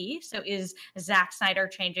up to be. So is Zack Snyder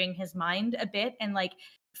changing his mind a bit and like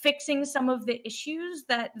fixing some of the issues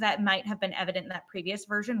that might have been evident in that previous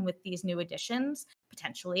version with these new additions,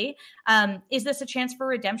 potentially? Is this a chance for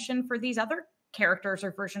redemption for these other characters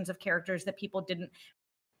or versions of characters that people didn't,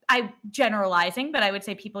 I'm generalizing, but I would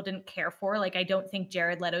say people didn't care for? Like, I don't think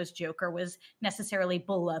Jared Leto's Joker was necessarily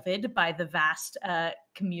beloved by the vast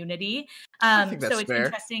community. I think that's so it's fair.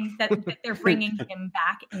 Interesting that they're bringing him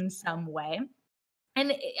back in some way.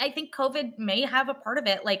 And I think COVID may have a part of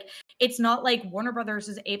it. Like, it's not like Warner Brothers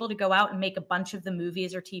is able to go out and make a bunch of the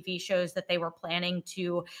movies or TV shows that they were planning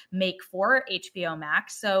to make for HBO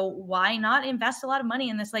Max. So why not invest a lot of money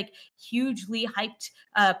in this like hugely hyped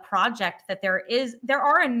project that there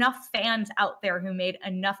are enough fans out there who made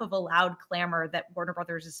enough of a loud clamor that Warner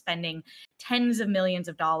Brothers is spending tens of millions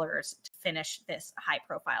of dollars to finish this high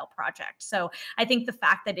profile project. So I think the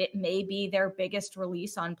fact that it may be their biggest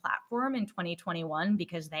release on platform in 2021,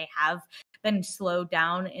 because they have been slowed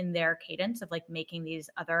down in their cadence of like making these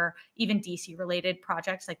other even DC related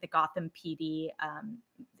projects, like the Gotham PD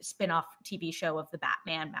spin-off TV show of the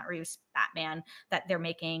Batman, Matt Reeves Batman, that they're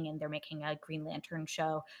making, and they're making a Green Lantern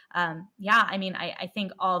show. Yeah, I mean, I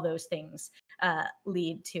think all those things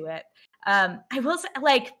lead to it. I will say,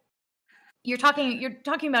 like, you're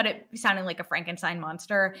talking about it sounding like a Frankenstein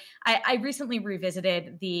monster. I recently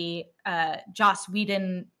revisited the Joss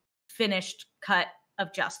Whedon finished cut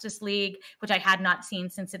of Justice League, which I had not seen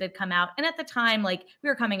since it had come out. And at the time, like, we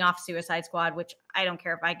were coming off Suicide Squad, which I don't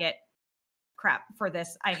care if I get crap for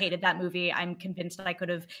this. I hated that movie. I'm convinced that I could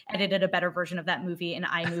have edited a better version of that movie in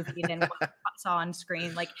iMovie than what I saw on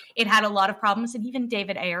screen. Like, it had a lot of problems, and even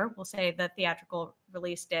David Ayer will say the theatrical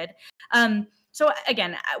release did. So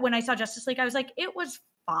again, when I saw Justice League, I was like, it was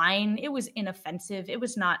fine. It was inoffensive. It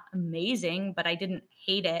was not amazing, but I didn't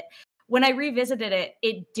hate it. When I revisited it,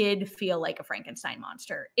 it did feel like a Frankenstein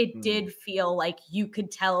monster. It did feel like you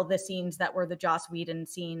could tell the scenes that were the Joss Whedon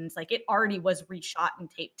scenes, like it already was reshot and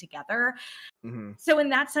taped together. So in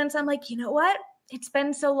that sense, I'm like, you know what? It's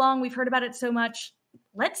been so long. We've heard about it so much.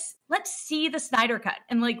 Let's see the Snyder cut,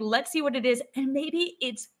 and like, let's see what it is. And maybe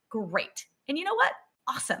it's great. And you know what?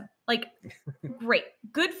 Awesome. Like, great.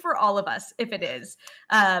 Good for all of us if it is.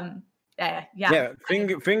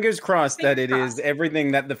 Fingers crossed that it is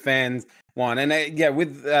everything that the fans want. And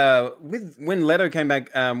with when Leto came back,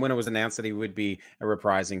 when it was announced that he would be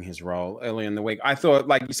reprising his role earlier in the week, I thought,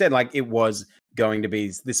 like you said, like it was going to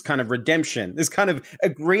be this kind of redemption, this kind of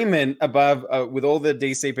agreement above with all the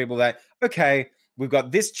DC people that, okay, we've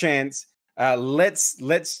got this chance.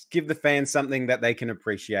 Let's give the fans something that they can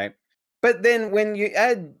appreciate. But then when you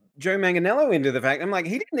add Joe Manganiello into the fact, I'm like,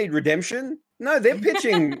 he didn't need redemption. No, they're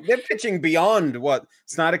pitching beyond what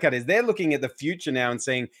Snyder Cut is. They're looking at the future now and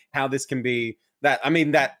seeing how this can be that. I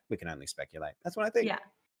mean, that we can only speculate. That's what I think. Yeah.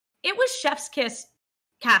 It was chef's kiss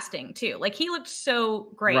casting too. Like, he looked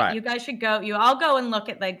so great. Right. You guys should all go and look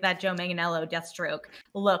at like that Joe Manganiello Deathstroke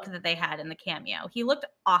look that they had in the cameo. He looked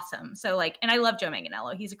awesome. So like, and I love Joe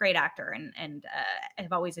Manganiello. He's a great actor, and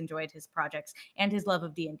I've always enjoyed his projects and his love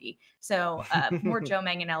of D&D. So more Joe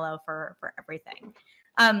Manganiello for everything.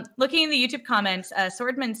 Looking in the YouTube comments,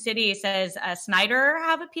 Swordman City says, Snyder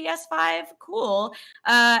have a PS5? Cool.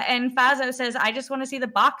 And Fazo says, I just want to see the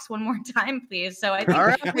box one more time, please. So I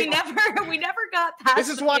think we never got past this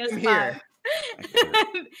is why PS5. I'm here.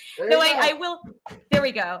 No, I will. There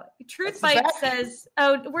we go. Truth Bite says,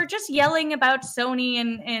 oh, we're just yelling about Sony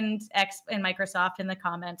and Microsoft in the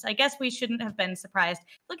comments. I guess we shouldn't have been surprised.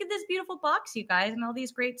 Look at this beautiful box, you guys, and all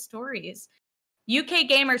these great stories. UK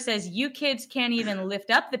Gamer says, you kids can't even lift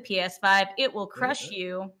up the PS5. It will crush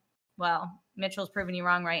you. Well, Mitchell's proving you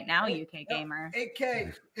wrong right now, UK Gamer.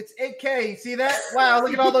 8K. It's 8K. See that? Wow,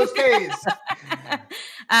 look at all those Ks.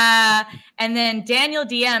 And then Daniel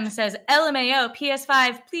DM says, LMAO,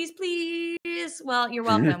 PS5, please, please. Well, you're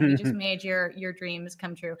welcome. We just made your dreams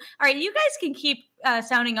come true. All right, you guys can keep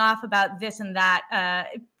sounding off about this and that,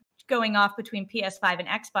 going off between PS5 and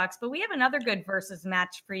Xbox, but we have another good versus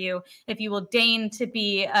match for you if you will deign to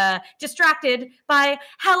be distracted by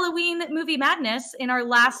Halloween movie madness in our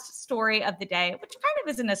last story of the day, which kind of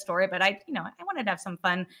isn't a story, but I wanted to have some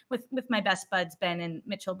fun with my best buds Ben and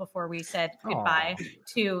Mitchell before we said goodbye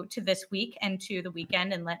to this week and to the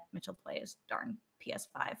weekend, and let Mitchell play his darn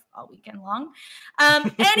PS5 all weekend long.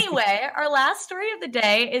 Anyway, our last story of the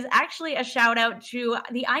day is actually a shout out to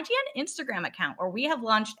the IGN Instagram account, where we have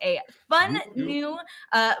launched a fun new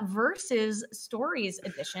versus stories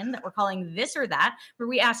edition that we're calling This or That, where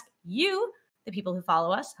we ask you, the people who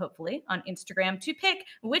follow us, hopefully, on Instagram, to pick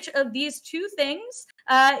which of these two things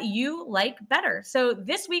you like better. So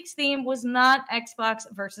this week's theme was not Xbox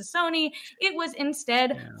versus Sony. It was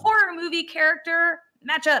instead horror movie character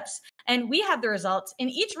matchups. And we have the results. In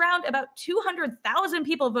each round, about 200,000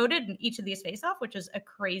 people voted in each of these face-off, which is a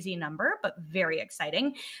crazy number, but very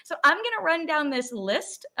exciting. So I'm going to run down this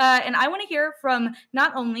list, and I want to hear from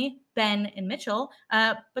not only Ben and Mitchell,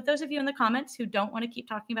 but those of you in the comments who don't want to keep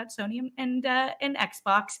talking about Sony and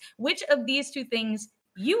Xbox, which of these two things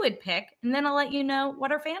you would pick, and then I'll let you know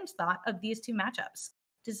what our fans thought of these two matchups.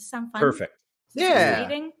 Does this sound fun? Perfect.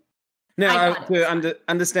 Exciting? Now, to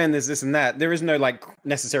understand this and that, there is no like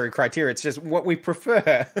necessary criteria. It's just what we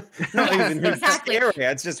prefer. Not even exactly.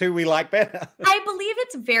 Area. It's just who we like better. I believe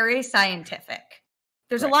it's very scientific.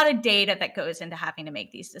 There's a lot of data that goes into having to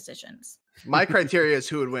make these decisions. My criteria is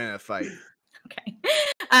who would win in a fight. Okay.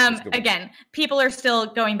 Again, people are still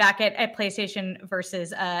going back at PlayStation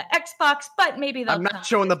versus Xbox, but maybe they'll I'm not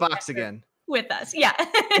showing the box again with us. Yeah,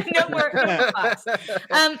 no more box.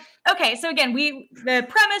 Okay, so again, the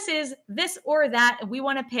premise is this or that. We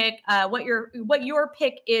want to pick what your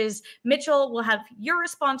pick is. Mitchell will have your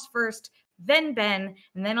response first, then Ben,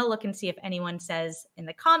 and then I'll look and see if anyone says in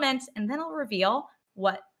the comments, and then I'll reveal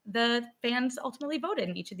what the fans ultimately voted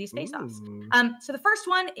in each of these face-offs. So the first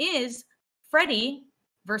one is Freddy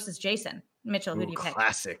versus Jason. Mitchell, who do you pick?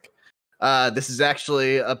 Classic. This is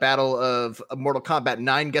actually a battle of a Mortal Kombat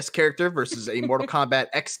 9 guest character versus a Mortal Kombat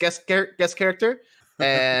X guest character.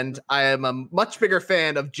 And I am a much bigger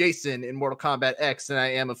fan of Jason in Mortal Kombat X than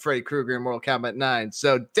I am of Freddy Krueger in Mortal Kombat 9.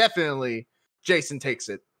 So definitely Jason takes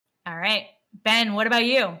it. All right. Ben, what about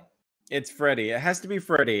you? It's Freddy. It has to be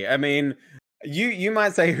Freddy. I mean, you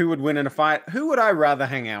might say who would win in a fight. Who would I rather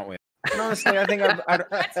hang out with? And honestly, I think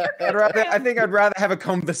I'd rather have a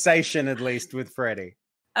conversation at least with Freddy.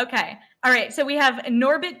 Okay. All right. So we have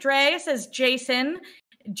Norbit Dre says Jason.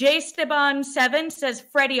 JSteban7 says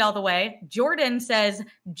Freddy all the way. Jordan says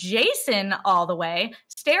Jason all the way.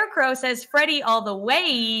 Starecrow says Freddy all the way.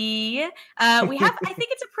 We have, I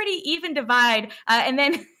think it's a pretty even divide. And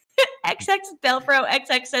then XX Delfro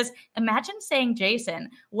XX says, imagine saying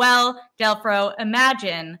Jason. Well, Delfro,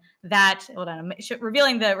 imagine that. Hold on, I'm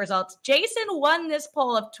revealing the results. Jason won this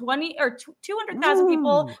poll of 200,000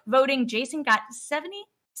 people voting. Jason got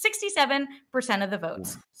 67% of the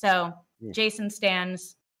votes. So Jason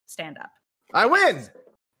stands. Stand up. I win.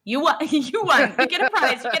 You won. You won. You get a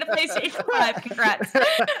prize. You get a PlayStation 5. Congrats. All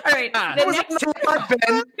right.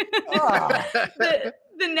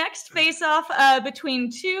 The next face-off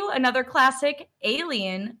between another classic,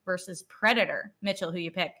 Alien versus Predator. Mitchell, who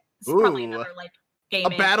you pick? It's probably another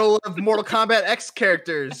gaming. A battle of Mortal Kombat X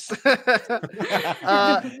characters.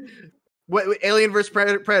 Alien versus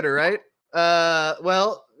Predator, right?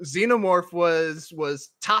 Well, Xenomorph was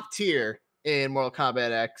top tier in Mortal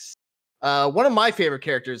Kombat X. One of my favorite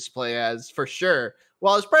characters to play as, for sure.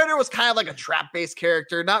 While his Predator was kind of like a trap-based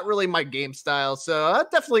character, not really my game style. So I'm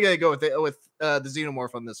definitely going to go with the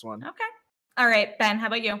Xenomorph on this one. Okay. All right, Ben, how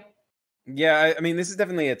about you? Yeah, I mean, this is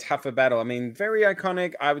definitely a tougher battle. I mean, very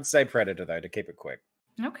iconic. I would say Predator, though, to keep it quick.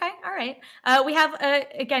 Okay, all right. We have,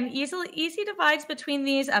 again, easy divides between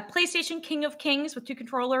these. PlayStation King of Kings with 2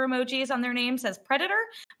 controller emojis on their name says Predator.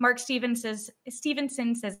 Mark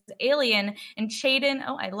Stevenson says Alien. And Chaden,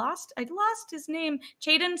 I lost his name.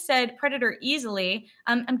 Chaden said Predator easily.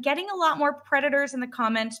 I'm getting a lot more Predators in the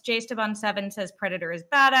comments. JSteban7 says Predator is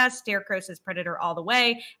badass. Starecrow says Predator all the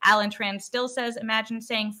way. Alan Tran still says, imagine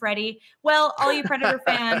saying Freddy. Well, all you Predator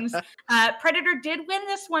fans, Predator did win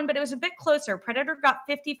this one, but it was a bit closer. Predator got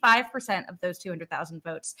 55% of those 200,000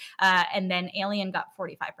 votes, and then Alien got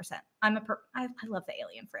 45%. I love the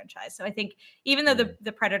Alien franchise, so I think even though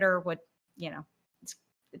the Predator would, it's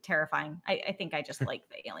terrifying, I think I just like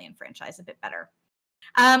the Alien franchise a bit better.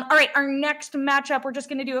 All right, our next matchup, we're just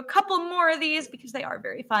going to do a couple more of these because they are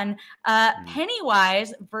very fun.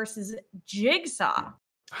 Pennywise versus Jigsaw.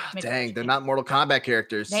 Dang, they're not Mortal Kombat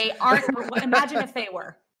characters. They aren't. Imagine if they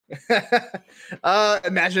were.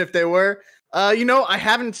 Imagine if they were. I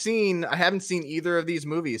haven't seen either of these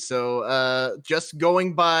movies, so just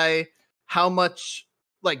going by how much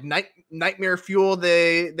nightmare fuel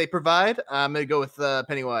they provide, I'm gonna go with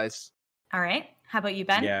Pennywise. All right, how about you,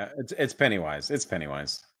 Ben? Yeah, it's Pennywise. It's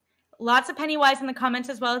Pennywise. Lots of Pennywise in the comments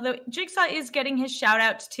as well. Though Jigsaw is getting his shout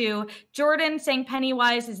outs to Jordan saying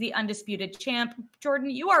Pennywise is the undisputed champ. Jordan,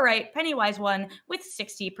 you are right. Pennywise won with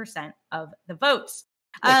 60% of the votes.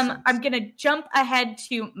 I'm going to jump ahead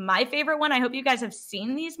to my favorite one. I hope you guys have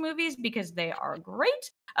seen these movies because they are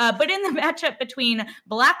great. But in the matchup between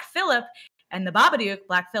Black Phillip and the Babadook,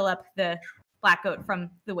 Black Phillip, the black goat from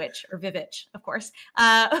The Witch, or Vivitch, of course.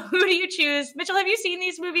 Who do you choose? Mitchell, have you seen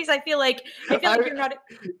these movies? I feel like you're not.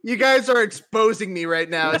 You guys are exposing me right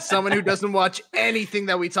now as someone who doesn't watch anything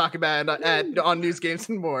that we talk about on News Games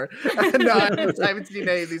and More. No, I haven't seen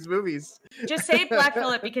any of these movies. Just say Black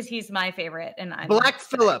Phillip because he's my favorite, and I'm Black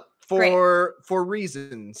Phillip for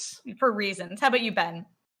reasons. For reasons. How about you, Ben?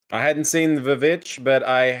 I hadn't seen the Vivitch, but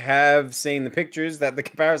I have seen the pictures, the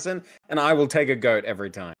comparison, and I will take a goat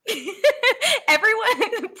every time.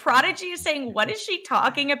 Everyone, Prodigy is saying, what is she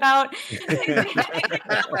talking about?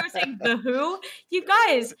 Saying the who? You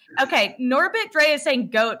guys, okay, Norbit Dre is saying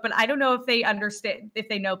goat, but I don't know if they understand, if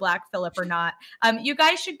they know Black Phillip or not. You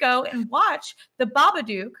guys should go and watch the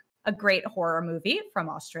Babadook a great horror movie from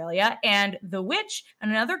Australia, and The Witch,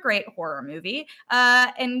 another great horror movie.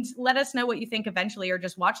 And let us know what you think eventually, or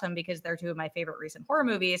just watch them because they're two of my favorite recent horror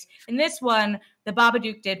movies. In this one, The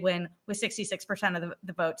Babadook did win with 66% of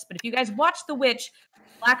the votes. But if you guys watch The Witch,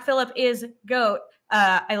 Black Phillip is GOAT.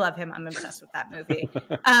 I love him. I'm obsessed with that movie.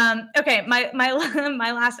 Okay,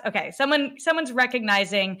 my last. Okay, someone's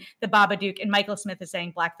recognizing The Babadook, and Michael Smith is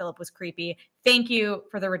saying Black Phillip was creepy. Thank you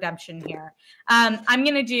for the redemption here. I'm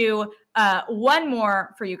gonna do one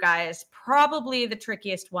more for you guys. Probably the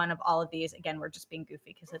trickiest one of all of these. Again, we're just being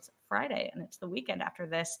goofy because it's Friday and it's the weekend after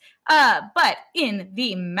this. But in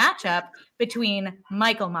the matchup between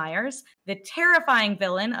Michael Myers, the terrifying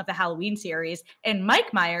villain of the Halloween series, and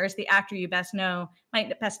Mike Myers, the actor you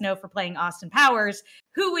might best know for playing Austin Powers,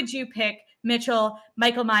 who would you pick, Mitchell,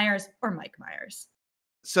 Michael Myers, or Mike Myers?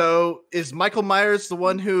 So is Michael Myers the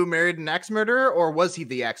one who married an axe murderer, or was he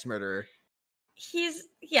the axe murderer? He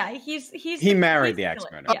married the axe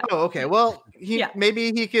murderer. Yeah. Oh, okay. Well,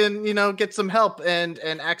 maybe he can, get some help and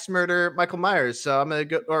axe murder Michael Myers. So I'm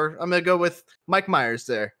gonna go with Mike Myers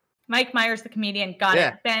there. Mike Myers, the comedian. Got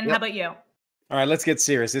it. Ben, how about you? All right, let's get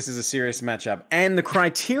serious. This is a serious matchup. And the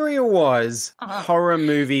criteria was horror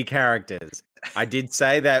movie characters. I did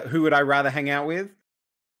say that who would I rather hang out with?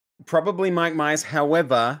 Probably Mike Myers.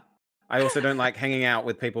 However, I also don't like hanging out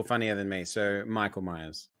with people funnier than me. So Michael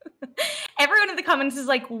Myers. Everyone in the comments is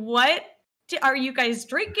like, what are you guys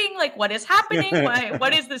drinking? Like, what is happening?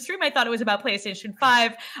 What is the stream? I thought it was about PlayStation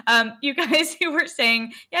 5. You guys who were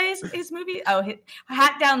saying, his movie,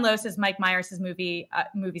 Hat Down Low says Mike Myers'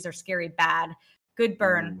 movies are scary bad. Good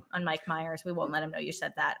burn on Mike Myers. We won't let him know you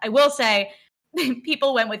said that. I will say,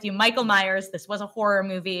 people went with you. Michael Myers, this was a horror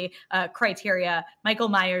movie criteria. Michael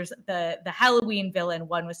Myers, the Halloween villain,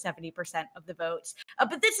 won with 70% of the votes.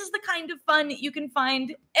 But this is the kind of fun you can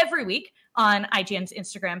find every week on IGN's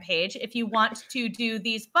Instagram page. If you want to do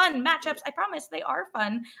these fun matchups, I promise they are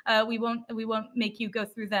fun. We won't make you go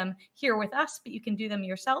through them here with us, but you can do them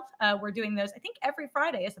yourself. We're doing those, I think, every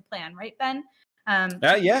Friday is the plan, right, Ben?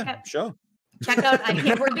 Sure. Check out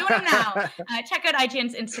IGN. We're doing them now. Check out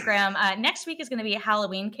IGN's Instagram. Next week is going to be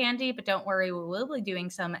Halloween candy, but don't worry, we will be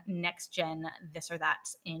doing some next gen this or that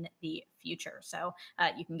in the future. So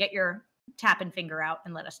you can get your tap and finger out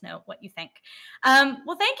and let us know what you think.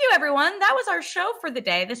 Well, thank you, everyone. That was our show for the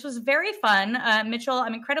day. This was very fun. Mitchell,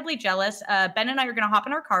 I'm incredibly jealous. Ben and I are going to hop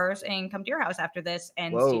in our cars and come to your house after this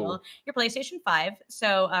and steal your PlayStation 5.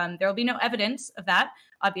 So there will be no evidence of that.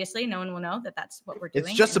 Obviously, no one will know that that's what we're doing.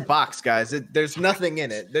 It's just a box, guys. There's nothing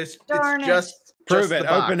in it. Prove it.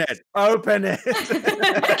 Open it. Open it. Open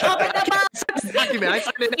the box. Document. I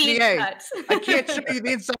signed an NDA. I can't show you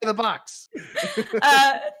the inside of the box.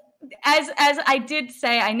 As I did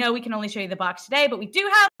say, I know we can only show you the box today, but we do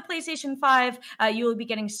have the PlayStation 5. You will be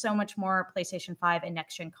getting so much more PlayStation 5 and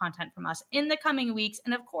next-gen content from us in the coming weeks.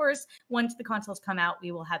 And of course, once the consoles come out,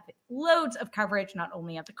 we will have loads of coverage, not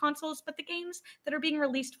only of the consoles, but the games that are being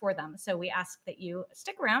released for them. So we ask that you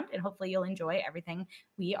stick around, and hopefully you'll enjoy everything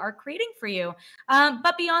we are creating for you.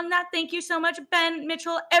 But beyond that, thank you so much, Ben,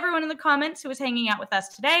 Mitchell, everyone in the comments who was hanging out with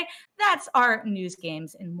us today. That's our news,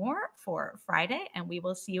 games, and more for Friday, and we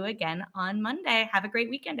will see you again on Monday. Have a great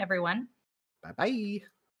weekend, everyone. Bye-bye.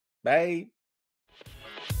 Bye.